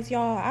roommates,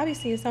 y'all. I be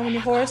seeing so many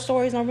horror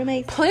stories on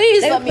roommates.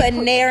 Please let me put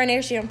Nair in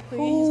their shampoo.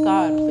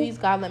 Please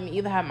God, let me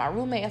either have my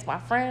roommate as my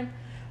friend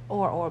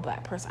or a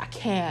black person. I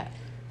can't.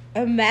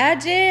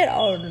 Imagine.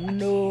 Oh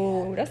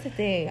no, that's the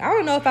thing. I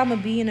don't know if I'm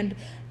gonna be in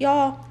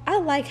y'all. I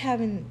like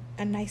having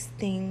a nice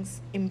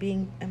things and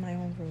being in my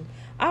own room.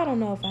 I don't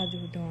know if I'll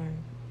do a dorm,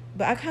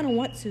 but I kind of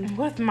want to.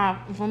 What if my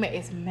roommate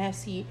is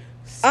messy?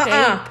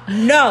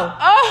 No.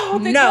 Oh,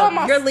 they no.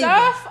 My you're stuff? leaving.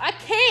 I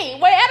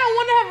can't. Wait, I don't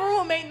want to have a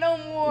roommate no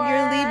more.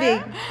 You're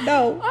leaving.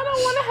 No. I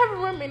don't want to have a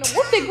roommate no more.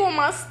 What if they go on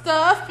my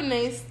stuff and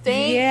they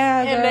stink?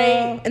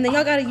 Yeah, and then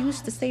y'all gotta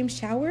use the same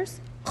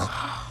showers.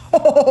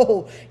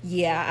 Oh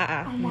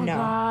yeah. Oh my no.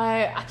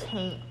 God, I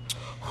can't.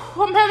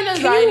 I'm having an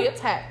anxiety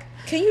attack.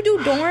 Can you do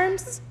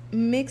dorms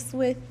mixed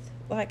with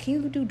like, can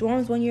you do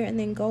dorms 1 year and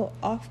then go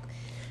off?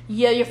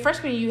 Yeah, your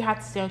freshman year you have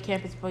to stay on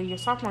campus, but your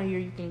sophomore year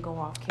you can go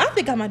off campus. I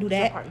think I might do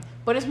that.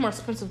 But it's more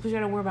expensive because you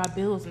got to worry about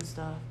bills and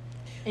stuff.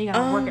 And you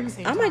got to work at the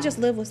same time. I might just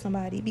live with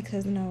somebody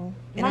because, no.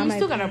 And you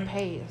still got to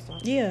pay and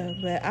stuff. Yeah,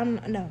 but I'm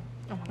good.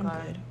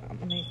 I'm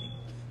amazing.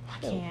 I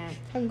can't.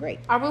 I'm great.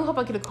 I really hope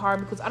I get a car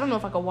because I don't know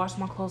if I could wash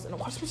my clothes in a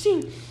washing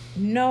machine.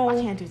 No.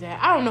 I can't do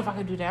that. I don't know if I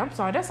could do that. I'm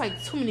sorry. That's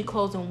like too many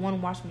clothes in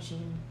one washing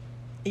machine.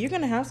 You're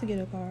going to have to get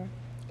a car.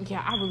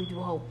 Yeah, I really do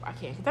hope I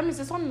can. Cause that means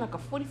it's only like a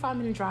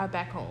 45-minute drive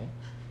back home.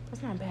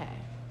 That's not bad.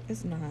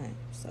 It's not.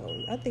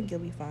 So I think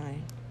you'll be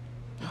fine.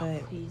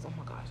 But please, oh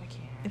my gosh, I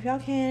can't. If y'all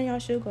can, y'all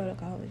should go to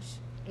college.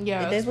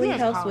 Yeah, it definitely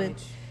helps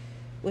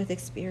with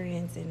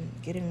experience and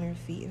getting on your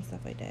feet and stuff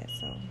like that.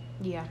 So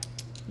yeah,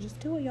 just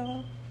do it,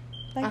 y'all.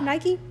 Like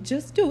Nike,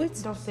 just do it.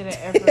 Don't say that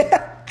ever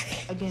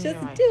again. Just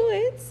do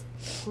it.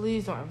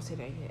 Please don't ever say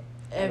that again.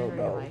 Ever in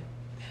your life.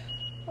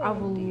 I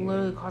will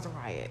literally cause a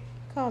riot.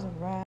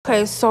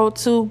 Okay, so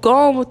to go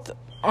on with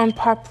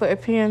unpopular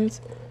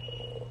opinions,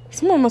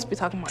 someone must be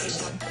talking about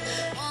Asian.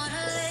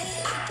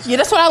 Yeah,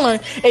 that's what I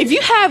learned. If you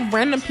have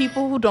random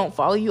people who don't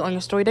follow you on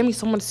your story, that means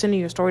someone's sending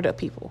your story to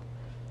people.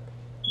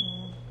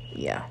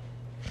 Yeah.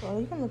 Well,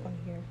 you can look on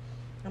here.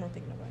 I don't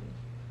think nobody.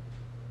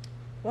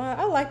 Well,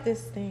 I like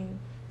this thing.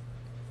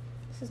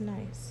 This is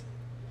nice.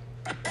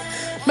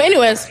 But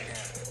anyways,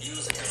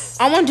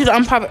 I want to do the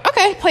unpopular.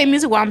 Okay, play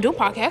music while I'm doing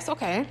podcasts.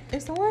 Okay.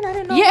 It's the one I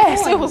didn't know.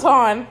 Yes, it was on.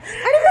 I didn't know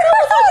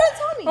it was on.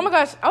 Tell me. Oh my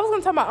gosh, I was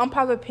gonna talk about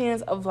unpopular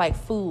opinions of like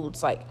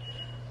foods. Like,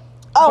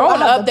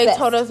 growing up, they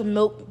told us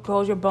milk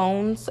grows your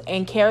bones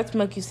and carrots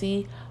milk you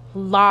see.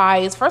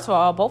 Lies. First of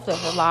all, both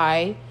of them are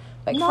lie.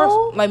 Like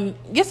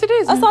yes, it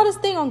is. I saw this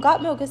thing on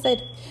Got Milk. It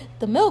said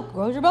the milk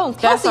grows your bones.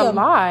 That's Calcium. a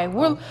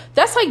lie.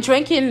 That's like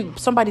drinking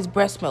somebody's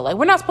breast milk. Like,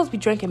 we're not supposed to be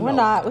drinking milk. We're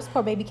not. It's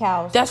for baby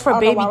cows. That's for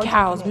baby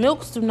cows.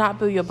 Milks do not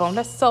build your bone.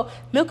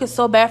 Milk is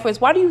so bad for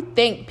us. Why do you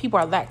think people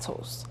are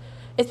lactose?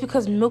 It's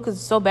because milk is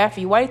so bad for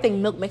you. Why do you think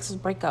milk makes us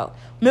break out?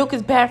 Milk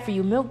is bad for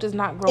you. Milk does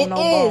not grow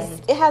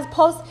bones. It has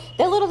pus.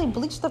 They literally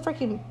bleach the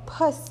freaking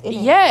pus in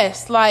it.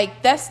 Yes,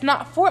 like, that's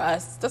not for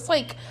us. That's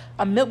like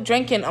a milk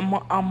drinking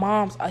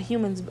a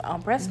human's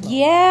breast milk.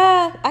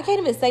 Yeah, I can't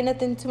even say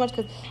nothing too much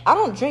because I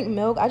don't drink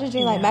milk. I just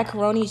drink like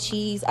macaroni,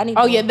 cheese. I'm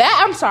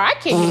sorry. I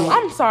can't.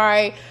 I'm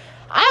sorry.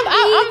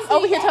 I'm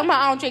over here talking about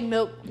I don't drink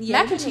milk.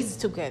 Yeah, mac and cheese is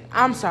too good.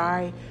 I'm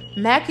sorry.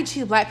 Mac and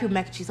cheese, black people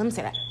mac and cheese. Let me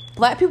say that.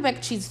 Black people mac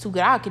and cheese is too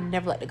good. I could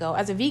never let it go.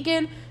 As a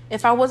vegan,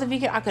 if I was a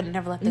vegan, I could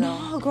never let it go.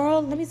 No,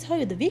 girl, let me tell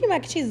you, the vegan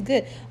mac and cheese is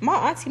good.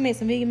 My auntie made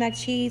some vegan mac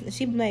and cheese, and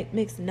she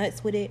mixed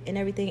nuts with it and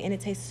everything, and it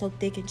tastes so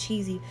thick and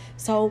cheesy.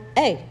 So,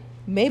 hey,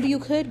 maybe you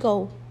could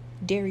go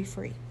dairy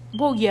free.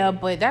 Well, yeah,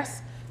 but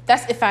that's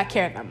if I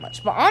care that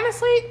much. But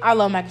honestly, I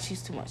love mac and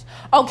cheese too much.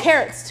 Oh,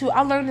 carrots too.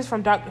 I learned this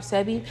from Dr.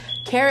 Sebi.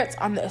 Carrots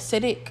on the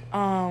acidic,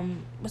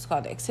 what's it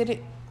called? The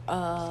acidic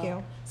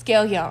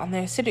scale. Yeah, on the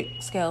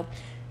acidic scale.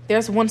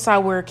 There's one side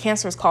where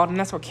cancer is called, and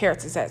that's where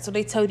carrots is at. So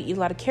they tell you to eat a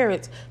lot of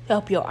carrots to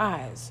help your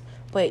eyes.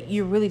 But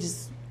you're really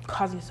just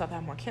causing yourself to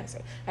have more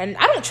cancer. And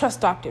I don't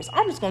trust doctors.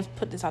 I'm just going to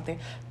put this out there.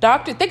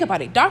 Think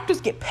about it.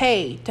 Doctors get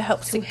paid to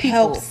help sick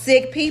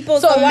people.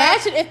 So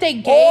imagine if they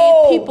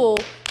gave people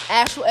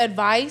actual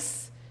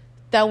advice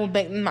that would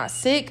make them not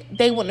sick.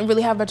 They wouldn't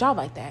really have a job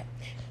like that.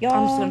 Y'all,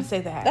 I'm just going to say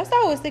that. That's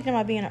why I was thinking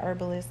about being an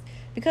herbalist.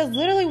 Because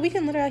literally, we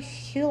can literally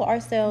heal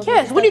ourselves.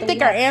 Yes. What do you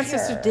think our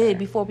ancestors did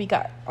before we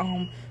got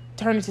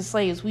turned into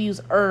slaves? We use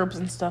herbs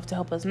and stuff to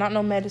help us, not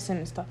no medicine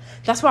and stuff.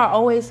 That's why I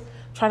always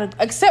try to,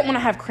 except when I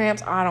have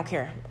cramps, I don't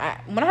care.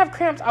 When I have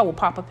cramps, I will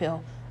pop a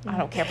pill. I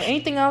don't care. But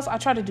anything else, I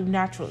try to do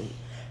naturally.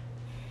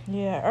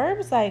 Yeah,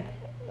 herbs, like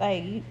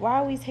why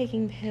are we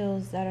taking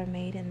pills that are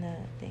made in the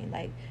thing?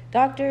 Like,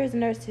 doctors,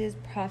 nurses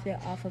profit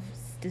off of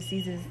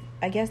diseases.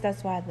 I guess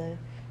that's why the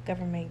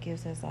government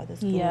gives us all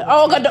this. Yeah.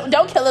 Oh God!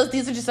 Don't kill us.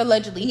 These are just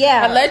allegedly.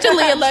 Yeah.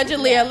 Allegedly.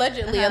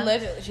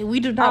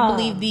 We do not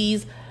believe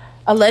these.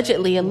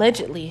 Allegedly. But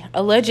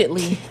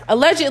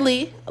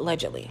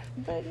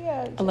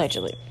yeah.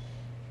 Allegedly.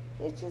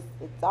 It's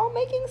all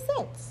making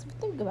sense.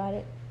 Think about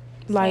it.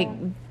 Like,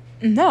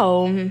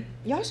 no.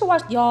 Y'all should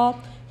watch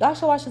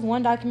this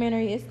one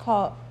documentary. It's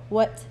called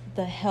What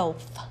the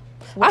Health.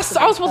 I was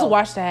supposed to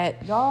watch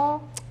that.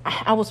 Y'all.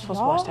 I was supposed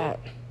to watch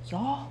that.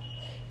 Y'all.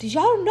 Did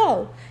y'all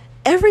know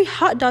every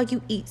hot dog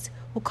you eat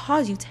will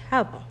cause you to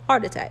have a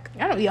heart attack?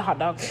 I don't eat hot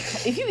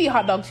dogs. If you eat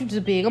hot dogs, you're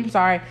just big. I'm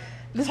sorry.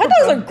 Hot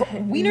dogs are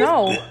wieners?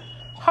 No.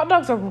 Hot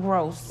dogs are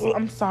gross.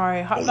 I'm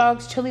sorry. Hot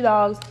dogs, chili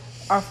dogs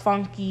are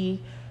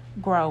funky,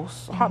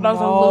 gross. Hot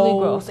dogs are really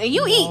gross. And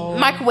you eat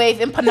microwave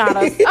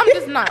empanadas. I'm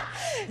just not.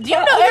 Do you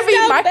know every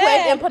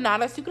microwave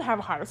empanadas, you can have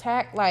a heart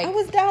attack? Like, I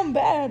was down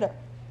bad.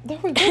 They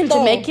were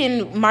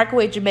good,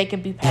 microwave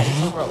Jamaican beef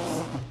patties are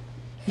gross.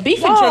 Beef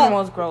in general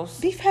is gross.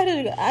 Beef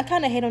patties, I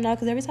kind of hate them now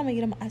because every time I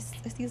get them, I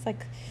see this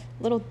like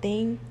little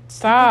thing.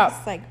 Stop.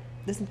 It's like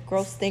this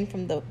gross thing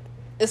from the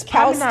It's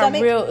probably not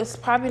real. It's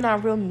probably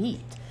not real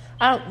meat.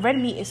 Red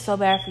meat is so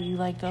bad for you.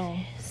 Like, though.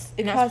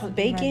 It You're not costs supposed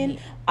to eat red bacon. meat.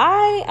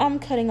 I am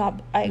cutting off.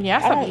 Yeah, I I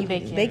stopped don't eating eat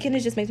bacon. bacon. It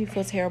just makes me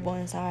feel terrible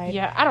inside.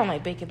 Yeah, I don't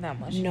like bacon that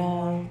much.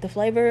 No, the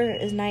flavor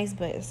is nice,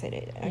 but it's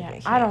it. Yeah,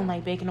 I don't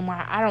like bacon no more.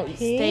 I don't eat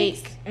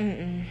steak.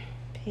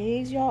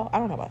 Pigs, y'all. I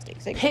don't know about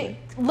steaks.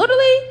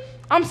 Literally,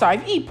 I'm sorry.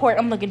 If you eat pork,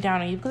 I'm looking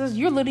down on you because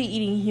you're literally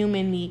eating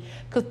human meat.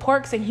 Because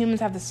porks and humans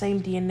have the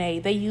same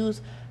DNA. They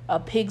use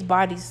pigs'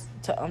 bodies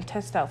to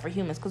test out for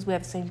humans because we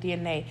have the same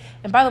DNA.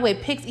 And by the way,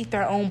 pigs eat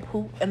their own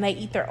poop and they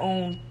eat their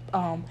own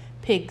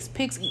pigs.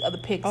 Pigs eat other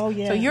pigs. Oh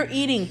yeah. So you're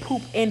eating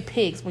poop and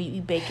pigs when you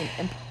eat bacon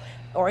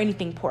or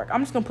anything pork.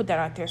 I'm just gonna put that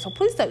out there. So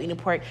please stop eating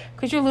pork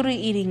because you're literally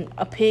eating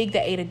a pig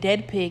that ate a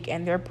dead pig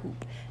and their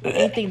poop.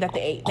 Anything that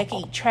they ate, they can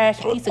eat trash,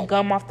 a piece of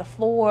gum off the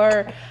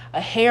floor, a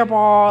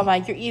hairball.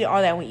 Like you're eating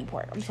all that when you eat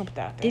pork. I'm just gonna put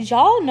that out there. Did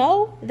y'all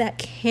know that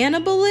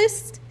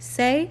cannibalists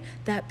say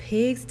that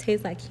pigs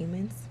taste like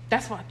humans?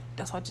 That's what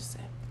I just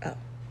said. Oh,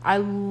 I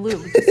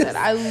literally just said.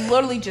 I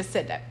literally just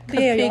said that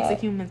because Yeah, pigs y'all. and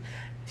humans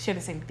share the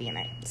same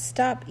DNA.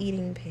 stop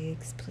eating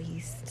pigs,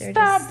 please.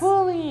 Stop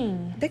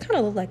bullying. They kind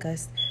of look like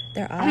us.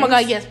 Their eyes. Oh my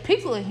god, yes,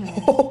 pigs look like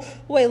humans.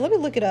 Wait, let me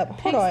look it up.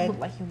 Pigs Hold on. look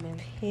like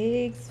humans.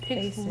 Pigs'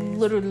 Pigs faces.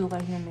 literally look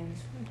like humans.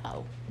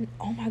 No.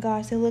 Oh my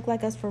gosh, they look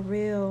like us for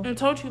real. I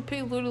told you,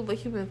 pigs literally look like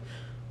humans.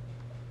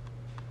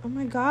 Oh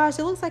my gosh,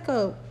 it looks like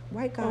a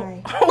white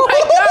guy. Oh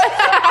my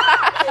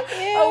god.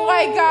 Ew. A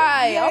white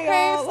guy. Yeah, Okay,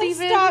 y'all, let's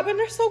Steven. stop. And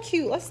they're so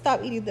cute. Let's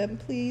stop eating them,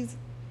 please.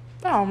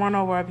 I don't want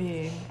no raw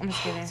pig. I'm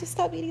just kidding. Just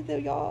stop eating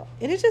them, y'all.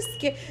 And it's just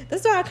scary.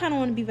 That's why I kind of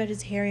want to be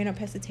vegetarian or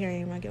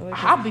pescatarian when I get older.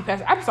 I'll be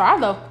pescatarian. I'm sorry. I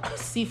love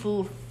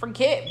seafood.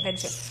 Forget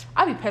vegetarian.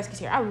 I'll be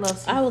pescatarian. I love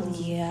seafood.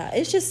 Yeah,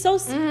 it's just so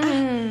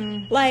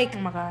like Oh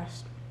my gosh.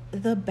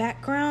 the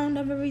background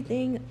of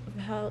everything, of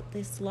how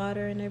they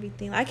slaughter and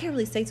everything. I can't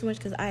really say too much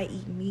because I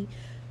eat meat,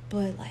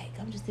 but like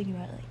I'm just thinking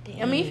about it like,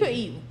 damn. I mean, if you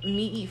eat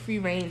meat, eat free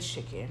range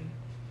chicken.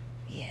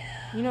 Yeah,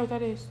 You know what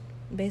that is?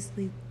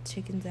 basically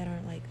chickens that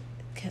aren't like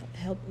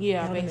held in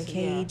a basically,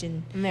 cage yeah.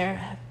 and And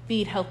they're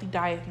feed healthy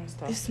diets and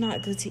stuff. it's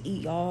not good to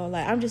eat, y'all.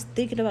 Like I'm just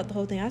thinking about the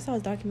whole thing. I saw a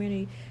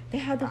documentary. They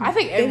had the I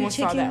think baby everyone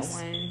saw that chickens.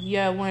 one.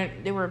 Yeah,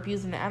 when they were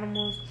abusing the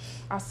animals.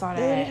 I saw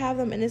They would that. have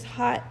them in this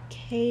hot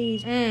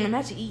cage.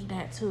 Imagine eating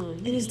that too.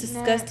 It is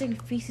disgusting.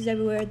 Feces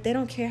everywhere. They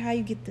don't care how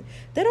you get the.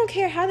 They don't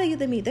care how they get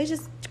the meat. They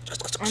just.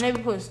 And they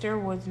be putting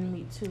steroids in the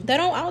meat too. They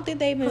don't. I don't think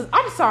they even.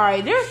 I'm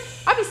sorry.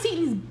 I be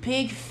seeing these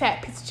big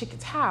fat pieces of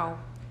chickens. How?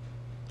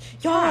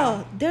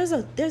 Y'all,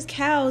 there's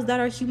cows that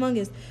are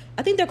humongous.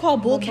 I think they're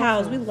called bull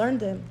cows. We learned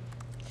them.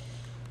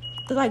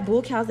 They're like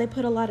bull cows. They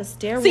put a lot of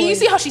steroids. See, you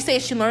see how she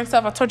says she learned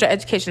stuff? I told you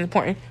education is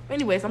important. But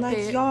anyways, I'm like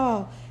saying.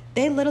 y'all.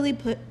 They literally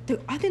put.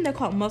 I think they're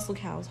called muscle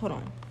cows. Hold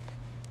on.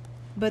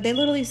 But they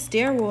literally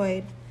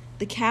steroid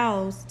the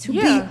cows to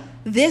be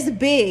this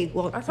big.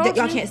 Well,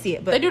 y'all can't see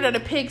it, but they do that to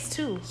pigs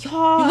too.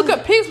 Y'all, You look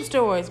at pigs with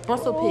steroids,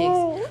 Brussels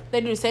Oh. pigs.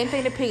 They do the same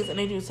thing to pigs, and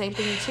they do the same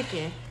thing to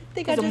chicken.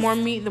 think Because I the just- more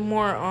meat, the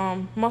more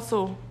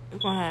muscle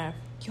it's gonna have.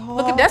 Y'all,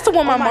 Look, that's the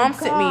one my oh mom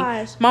sent me.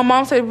 gosh. My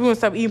mom said we were gonna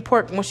stop eating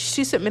pork. When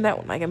she sent me that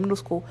one, like in middle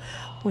school,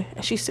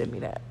 and she sent me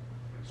that.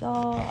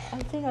 Y'all, I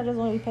think I just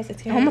want to be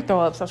pescatarian. I'm gonna throw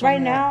up. So Right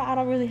now, I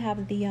don't really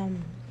have the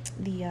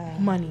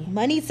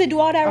money to do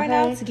all that right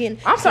now. To get.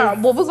 I'm sorry.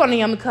 Well, we're going to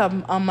Yummy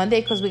Club on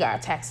Monday because we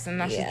got taxes and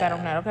that's just that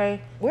on that.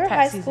 Okay. We're Tax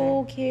high season.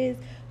 school kids.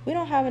 We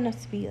don't have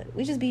enough to be.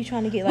 We just be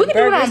trying to get like. We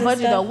can do it burgers on and budget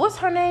stuff. though. What's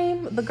her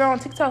name? The girl on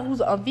TikTok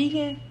who's a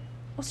vegan.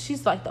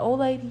 She's like the old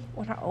lady.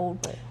 Well, not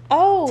old, but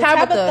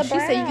Tabitha. She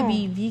said you can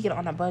be vegan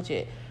on a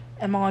budget.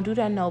 Am I gonna do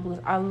that? No, because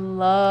I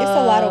love. It's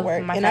a lot of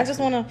work, my and I fast just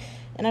food.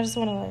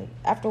 wanna like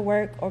after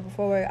work or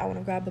before work, I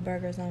wanna grab a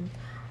burger or something.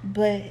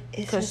 But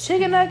it's Because just,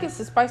 chicken nuggets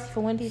is spicy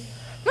for Wendy's.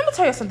 Let me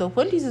tell you something.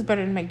 Wendy's is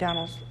better than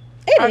McDonald's.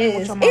 it Argue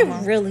with is. your It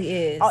mama. really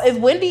is. Oh, if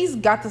Wendy's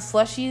got the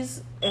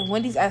slushies, and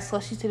Wendy's adds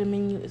slushies to the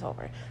menu, it's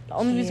over. The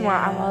only reason why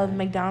I Yeah. love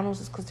McDonald's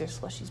is because they're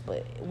slushies.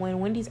 But when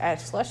Wendy's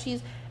adds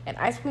slushies and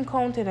ice cream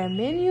cone to their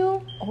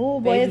menu, Oh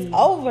boy, baby. it's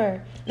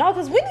over. No,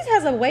 because Wendy's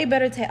has a way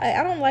better taste.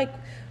 I don't like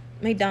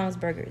McDonald's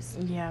burgers.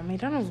 yeah,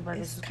 McDonald's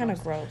burgers It's is kind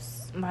of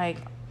gross. Like,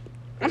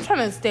 I'm trying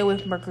to stay away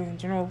from burgers in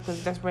general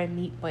because that's red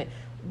meat. But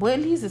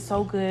Wendy's is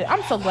so good.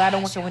 I'm so glad I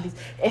don't work at Wendy's.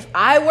 If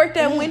I worked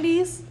at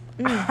Wendy's,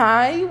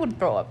 I would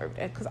throw up every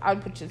day because I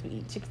would just be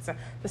eating chicken.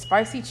 The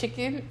spicy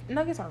chicken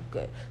nuggets are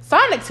good.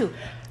 Sonic too.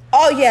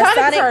 Oh yeah, Sonic is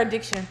our Sonic.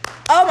 addiction.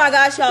 Oh my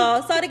gosh,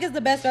 y'all! Sonic is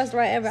the best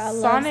restaurant ever. I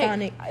love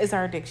Sonic. is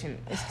our addiction.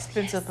 It's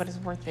expensive, but it's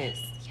worth it.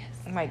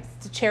 Like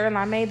the cherry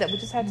limeade that we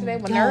just had today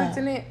with Yeah. nerds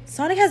in it.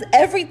 Sonic has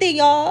everything,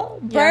 y'all.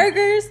 Yeah.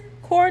 Burgers,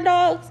 corn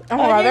dogs, Oh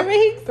my god, onion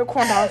rings, the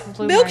corn dogs was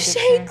literally my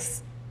addiction.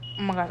 milkshakes.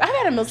 Oh my god, I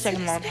haven't had a milkshake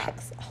in a long time.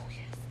 Snacks. Oh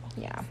yes.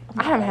 Yeah,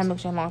 I haven't had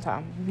milkshake in a long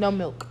time. No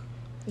milk.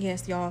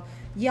 Yes, y'all.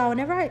 Y'all,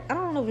 whenever I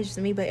don't know if it's just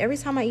me, but every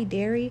time I eat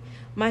dairy,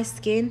 my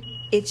skin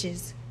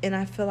itches. And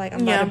I feel like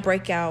I'm about to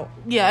break out.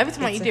 Yeah, every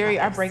time I It's eat a dairy,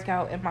 I house. break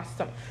out in my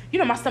stomach. You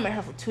know, my stomach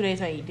hurt for 2 days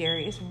when I eat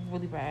dairy. It's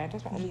really bad.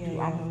 That's why I only do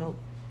almond milk.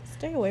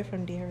 Stay away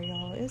from dairy,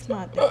 y'all. It's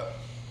not that.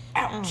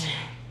 Ouch.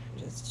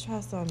 Just try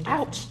something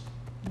different. Ouch.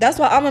 That's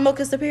why almond milk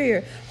is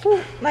superior.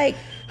 Whew, like,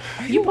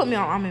 You put me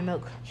on almond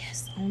milk.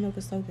 yes, almond milk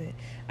is so good.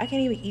 I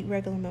can't even eat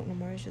regular milk no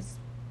more. It's just,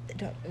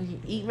 You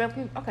eat milk?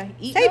 Okay.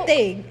 Eat Same milk?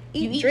 thing.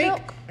 You eat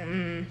drink.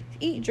 milk?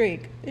 Eat,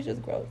 drink. It's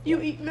just gross.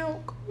 You eat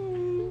milk?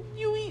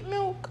 You eat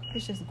milk?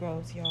 It's just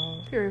gross,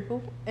 y'all. Period.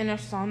 Poop. And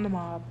that's on the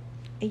mob.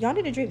 And y'all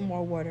need to drink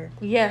more water.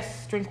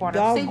 Yes, drink water.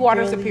 Y'all Sink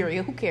water really-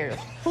 superior. Who cares?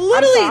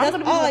 Literally, I'm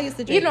that's all I used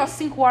to drink. You know,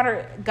 sink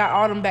water got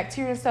all them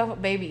bacteria and stuff,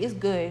 baby. It's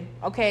good.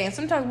 Okay, and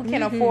sometimes we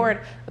can't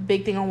afford a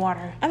big thing of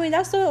water. I mean,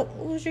 that's what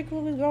we was drinking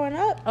when we was growing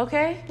up.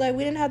 Okay, Like,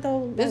 we didn't have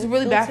those. it's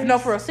really bad. No,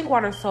 for us, sink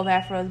water is so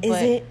bad for us. Is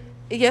but it?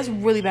 It's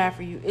really bad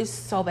for you. It's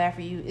so bad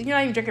for you. You're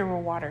not even drinking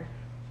real water.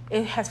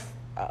 It has.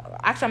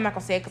 Actually, I'm not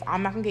gonna say it because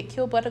I'm not gonna get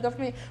killed by the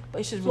government. But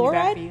it's just really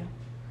bad for you.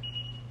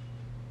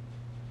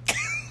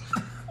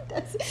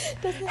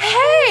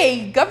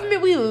 Hey,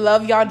 government, we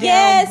love y'all down.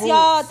 Yes, boots,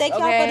 y'all. Thank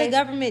y'all okay? for the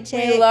government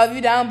check. We love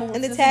you down, boots.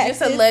 And the this taxes. is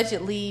just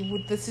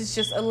allegedly. This is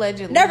just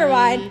allegedly. Never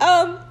mind.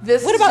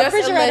 This what is about just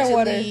refrigerator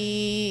water?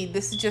 allegedly.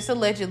 This is just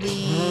allegedly.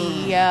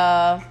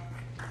 Yeah.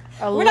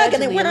 We're not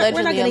gonna get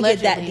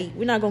that deep.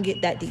 We're not gonna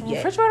get that deep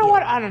yet. Refrigerator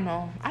water? I don't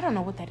know. I don't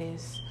know what that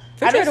is.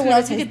 I Refrigerator just know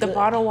water if you get tastes the good.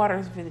 bottled water,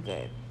 it's really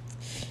good.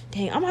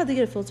 Dang, I'm gonna have to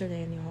get a filter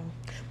then, y'all.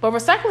 But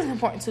recycling is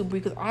important too,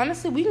 because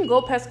honestly, we can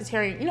go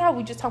pescatarian. You know how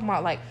we just talking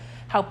about like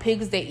how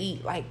pigs they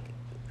eat like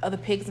other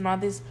pigs and all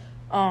this.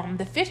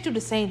 The fish do the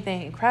same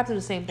thing, and crabs do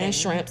the same thing, And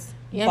shrimps.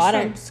 Yeah,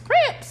 Bottom.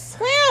 shrimps.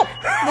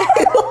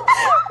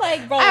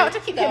 Like, bro. I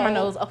just keep hitting my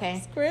nose.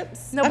 Okay.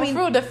 Scripts. No, but for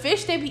real, the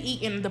fish they be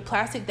eating the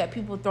plastic that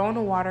people throw in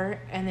the water,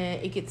 and then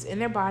it gets in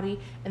their body,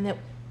 and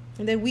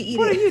then we eat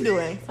what it. are you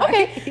doing?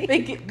 Okay,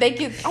 they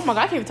get. Oh my god,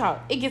 I can't even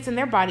talk. It gets in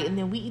their body, and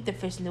then we eat the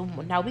fish, and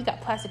then now we got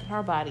plastic in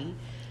our body.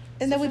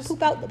 And then we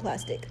poop out the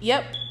plastic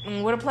Yep.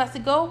 And where the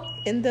plastic go?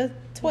 in the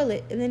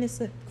toilet, and then it's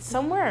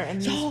Somewhere,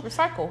 and Y'all, just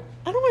recycle.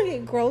 I don't want to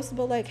get gross,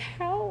 but like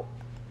how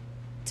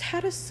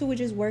does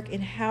sewages work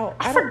and how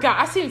I forgot.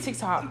 I seen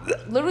TikTok.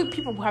 Literally,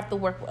 people have to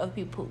work with other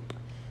people poop.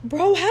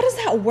 Bro, how does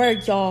that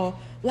work, y'all?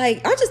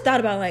 Like, I just thought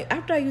about like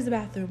after I use the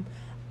bathroom,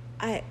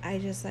 I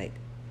just like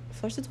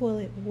flush the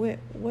toilet. Where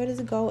does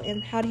it go,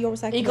 and how do you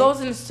recycle It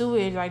goes in the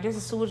sewage. Like there's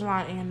a sewage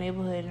line in your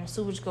neighborhood, and the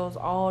sewage goes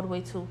all the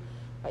way to,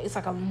 like it's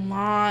like a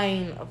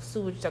line of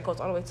sewage that goes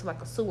all the way to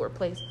like a sewer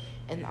place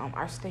in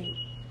our state.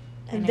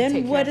 And they then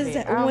take what care of is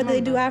it. that? What do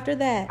they do after I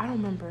that? don't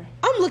remember.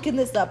 I'm looking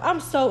this up. I'm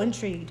so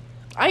intrigued.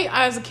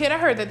 As a kid, I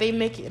heard that they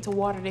make it into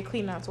water. They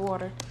clean it out to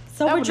water.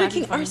 So That we're would not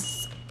be drinking our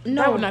funny.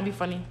 no. That would not be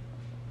funny.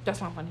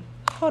 That's not funny.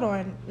 Hold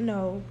on,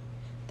 no.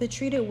 The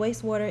treated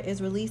wastewater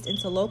is released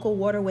into local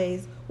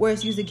waterways where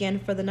it's used again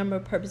for the number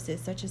of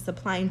purposes, such as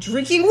supplying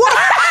drinking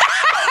water.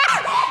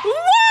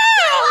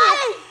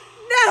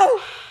 No.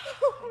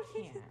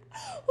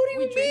 What do you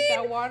We mean? drink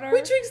that water.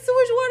 We drink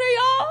sewage water,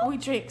 y'all. We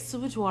drink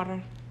sewage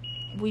water.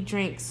 We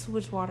drink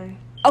sewage water.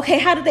 Okay,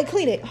 how did they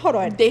clean it? Hold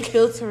on. They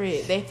filter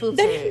it. They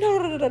filter it.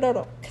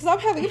 No. Because I'm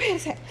having a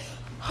panic attack.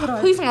 Hold on.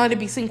 Please don't let it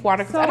be sink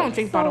water because I don't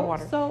drink bottled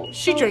water.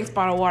 She so- drinks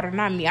bottled water,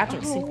 not me. I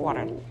drink sink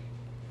water.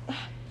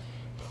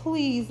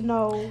 Please,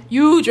 no.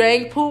 You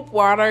drink poop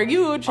water.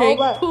 You drink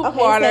poop It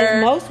water.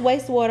 says most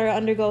wastewater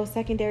undergoes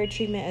secondary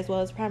treatment as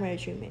well as primary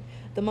treatment.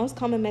 The most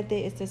common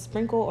method is to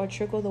sprinkle or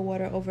trickle the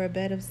water over a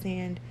bed of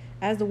sand.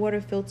 As the water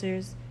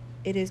filters,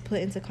 it is put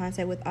into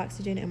contact with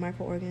oxygen and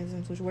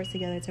microorganisms, which work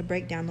together to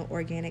break down the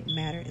organic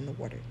matter in the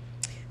water.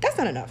 That's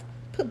not enough.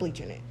 Put bleach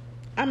in it.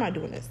 I'm not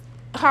doing this.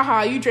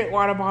 Haha, you drink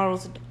water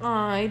bottles.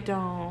 I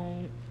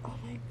don't. Oh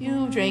my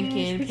You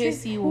drinking we drink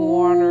pissy poo.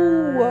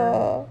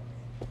 water.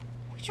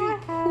 We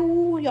drink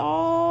poo,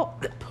 y'all.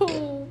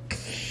 Poo.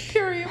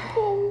 Period.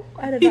 Poo.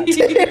 I did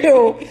not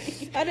know.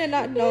 I did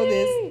not know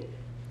this.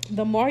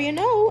 The more you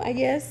know, I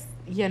guess.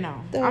 You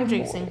know, The I'm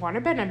drinking more. sink water.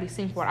 It better not be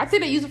sink water. I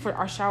think they use it for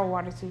our shower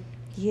water too.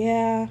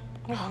 Yeah.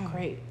 Oh,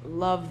 great.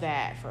 Love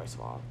that, first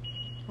of all.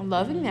 I'm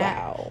loving that.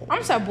 Wow.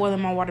 I'm start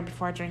boiling my water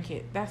before I drink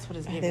it. That's what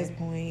it's At this giving.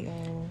 point,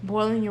 y'all.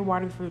 Boiling your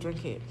water before you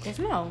drink it. Because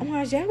Oh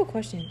my gosh, I have a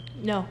question.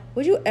 No.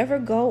 Would you ever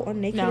go on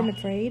Naked No. and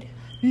Afraid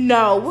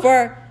No.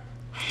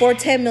 for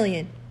 10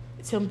 million?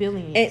 10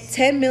 billion. And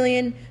 10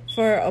 million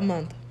for a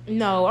month.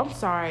 No, I'm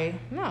sorry.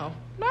 No.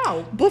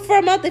 But for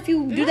a month, if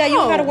you do that, you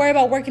don't No. got to worry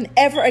about working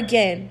ever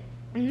again.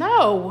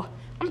 No.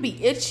 I'm going to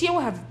be itchy. I'm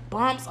going to have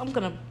bumps. I'm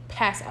going to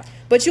pass out.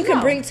 But you can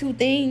No. bring two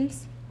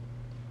things.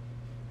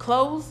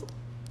 Clothes?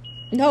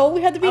 No,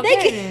 we have to be Okay,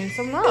 naked. then,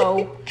 so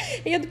no.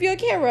 You have to be on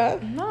camera.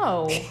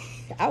 No.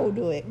 I will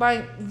do it.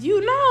 Like,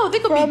 you know, they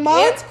could For a be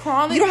month, ants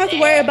crawling. you don't have to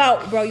worry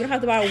about, bro. You don't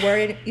have to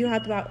worry. You don't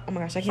have to. Oh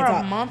my gosh, I For can't a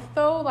talk. month,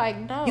 though? Like,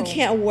 no. You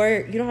can't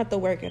work. You don't have to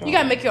work at all. You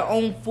gotta make your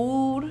own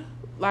food.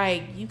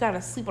 Like, you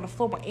gotta sleep on the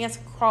floor when ants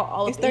crawl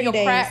all It's up in 30 your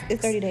days. cracks.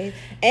 It's 30 days.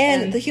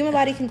 And And- the human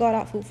body can go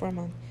without food for a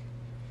month.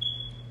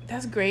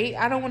 That's great.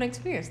 I don't want to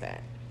experience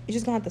that. You're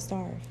just gonna have to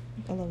starve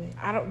a little bit.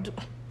 I don't do.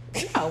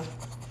 No.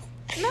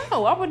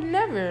 No, I would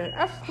never.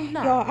 Absolutely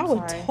not. Y'all, I I'm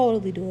would sorry.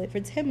 totally do it for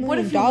 $10 What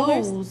million. if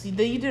you lose?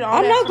 Then you did all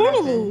I'm that not for going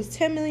to nothing. lose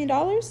 $10 million.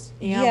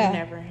 Yeah, I would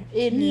never.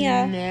 It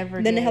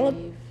never Then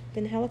gave.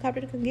 the helicopter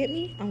can get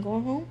me. I'm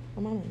going home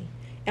with my money.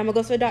 I'm gonna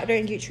go to the doctor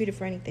and get treated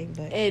for anything.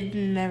 But It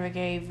never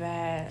gave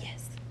that.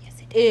 yes,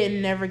 it did.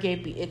 It never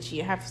gave me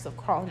itchy. I have stuff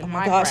crawling Oh in my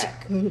my gosh,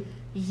 crack.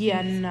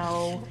 Yeah,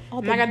 no. All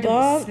And the I got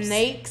bumps. the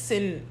snakes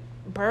and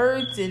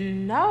birds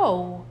and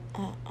no.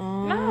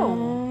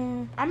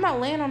 No. I'm not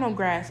laying on no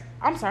grass.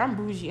 I'm sorry, I'm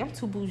bougie. I'm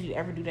too bougie to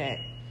ever do that.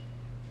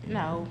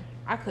 No.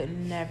 I could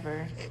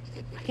never.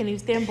 I can't even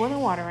stand boiling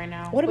water right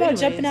now. What about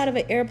jumping out of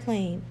an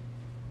airplane?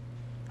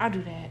 I'll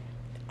do that.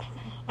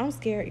 I'm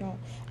scared, y'all.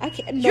 I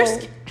can't. You're No,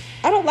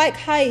 I don't like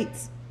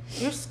heights.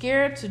 You're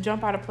scared to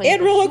jump out of plane.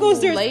 And roller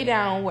coasters. Lay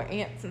down where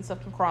ants and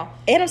stuff can crawl.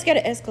 And I'm scared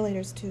of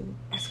escalators too.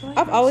 Escalators?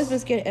 I've always been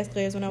scared of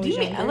escalators when I was Do you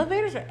younger. mean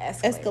elevators or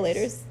escalators?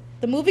 Escalators.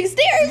 The moving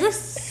stairs. You're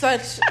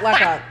such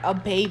like a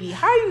baby.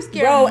 How are you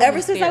scared? Bro, of ever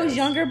moving since I was stairs?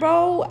 younger,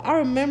 bro, I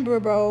remember,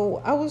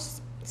 bro, I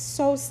was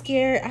so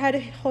scared. I had to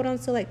hold on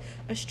to like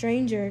a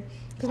stranger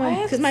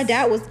because my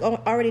dad was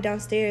already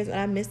downstairs and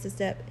I missed a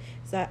step.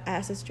 So I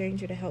asked a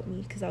stranger to help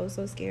me because I was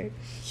so scared.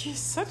 You're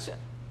such a.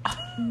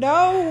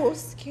 No,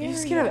 scary. You're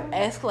scared of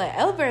escalators.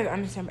 Elevators, I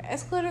understand, but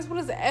escalators. What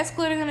is the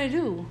escalator gonna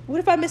do? What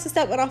if I miss a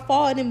step and I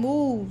fall and it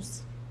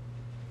moves?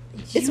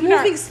 It's You're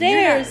moving not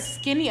stairs.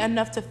 skinny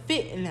enough to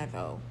fit in there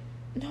though.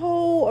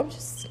 No, I'm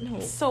just no.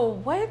 So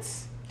what?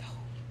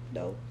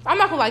 No. I'm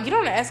not gonna lie. Get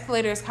on the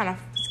escalator is kind of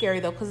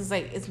scary though, because it's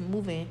like it's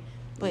moving,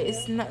 but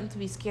it's nothing to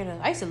be scared of.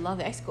 I used to love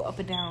it. I used to go up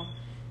and down.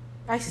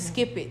 I used to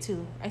skip it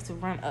too. I used to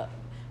run up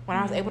when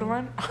I was able to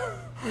run.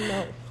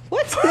 No.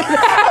 What?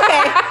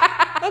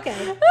 Okay.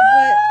 But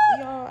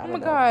y'all, I Oh don't my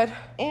know. god.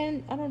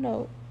 And I don't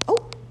know.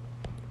 Oh,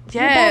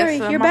 Yes,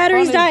 your my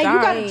battery's phone is dying.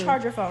 You dying. gotta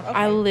charge your phone. Okay.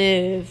 I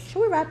live.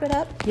 Should we wrap it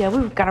up? Yeah,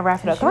 we've got to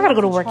wrap it up. 'cause I got to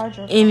go to work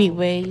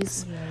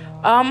anyways.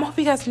 Hope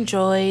you guys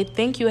enjoyed.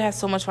 Thank you. I had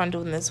so much fun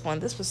doing this one.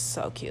 This was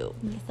so cute.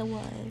 Yes, it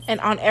was. And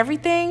on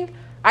everything,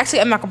 actually,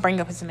 I'm not going to bring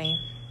up his name.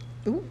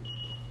 Ooh.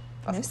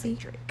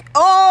 Drake.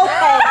 Oh,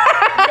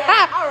 okay.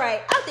 Yeah, all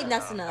right. I think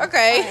that's enough.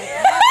 Okay. All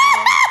right.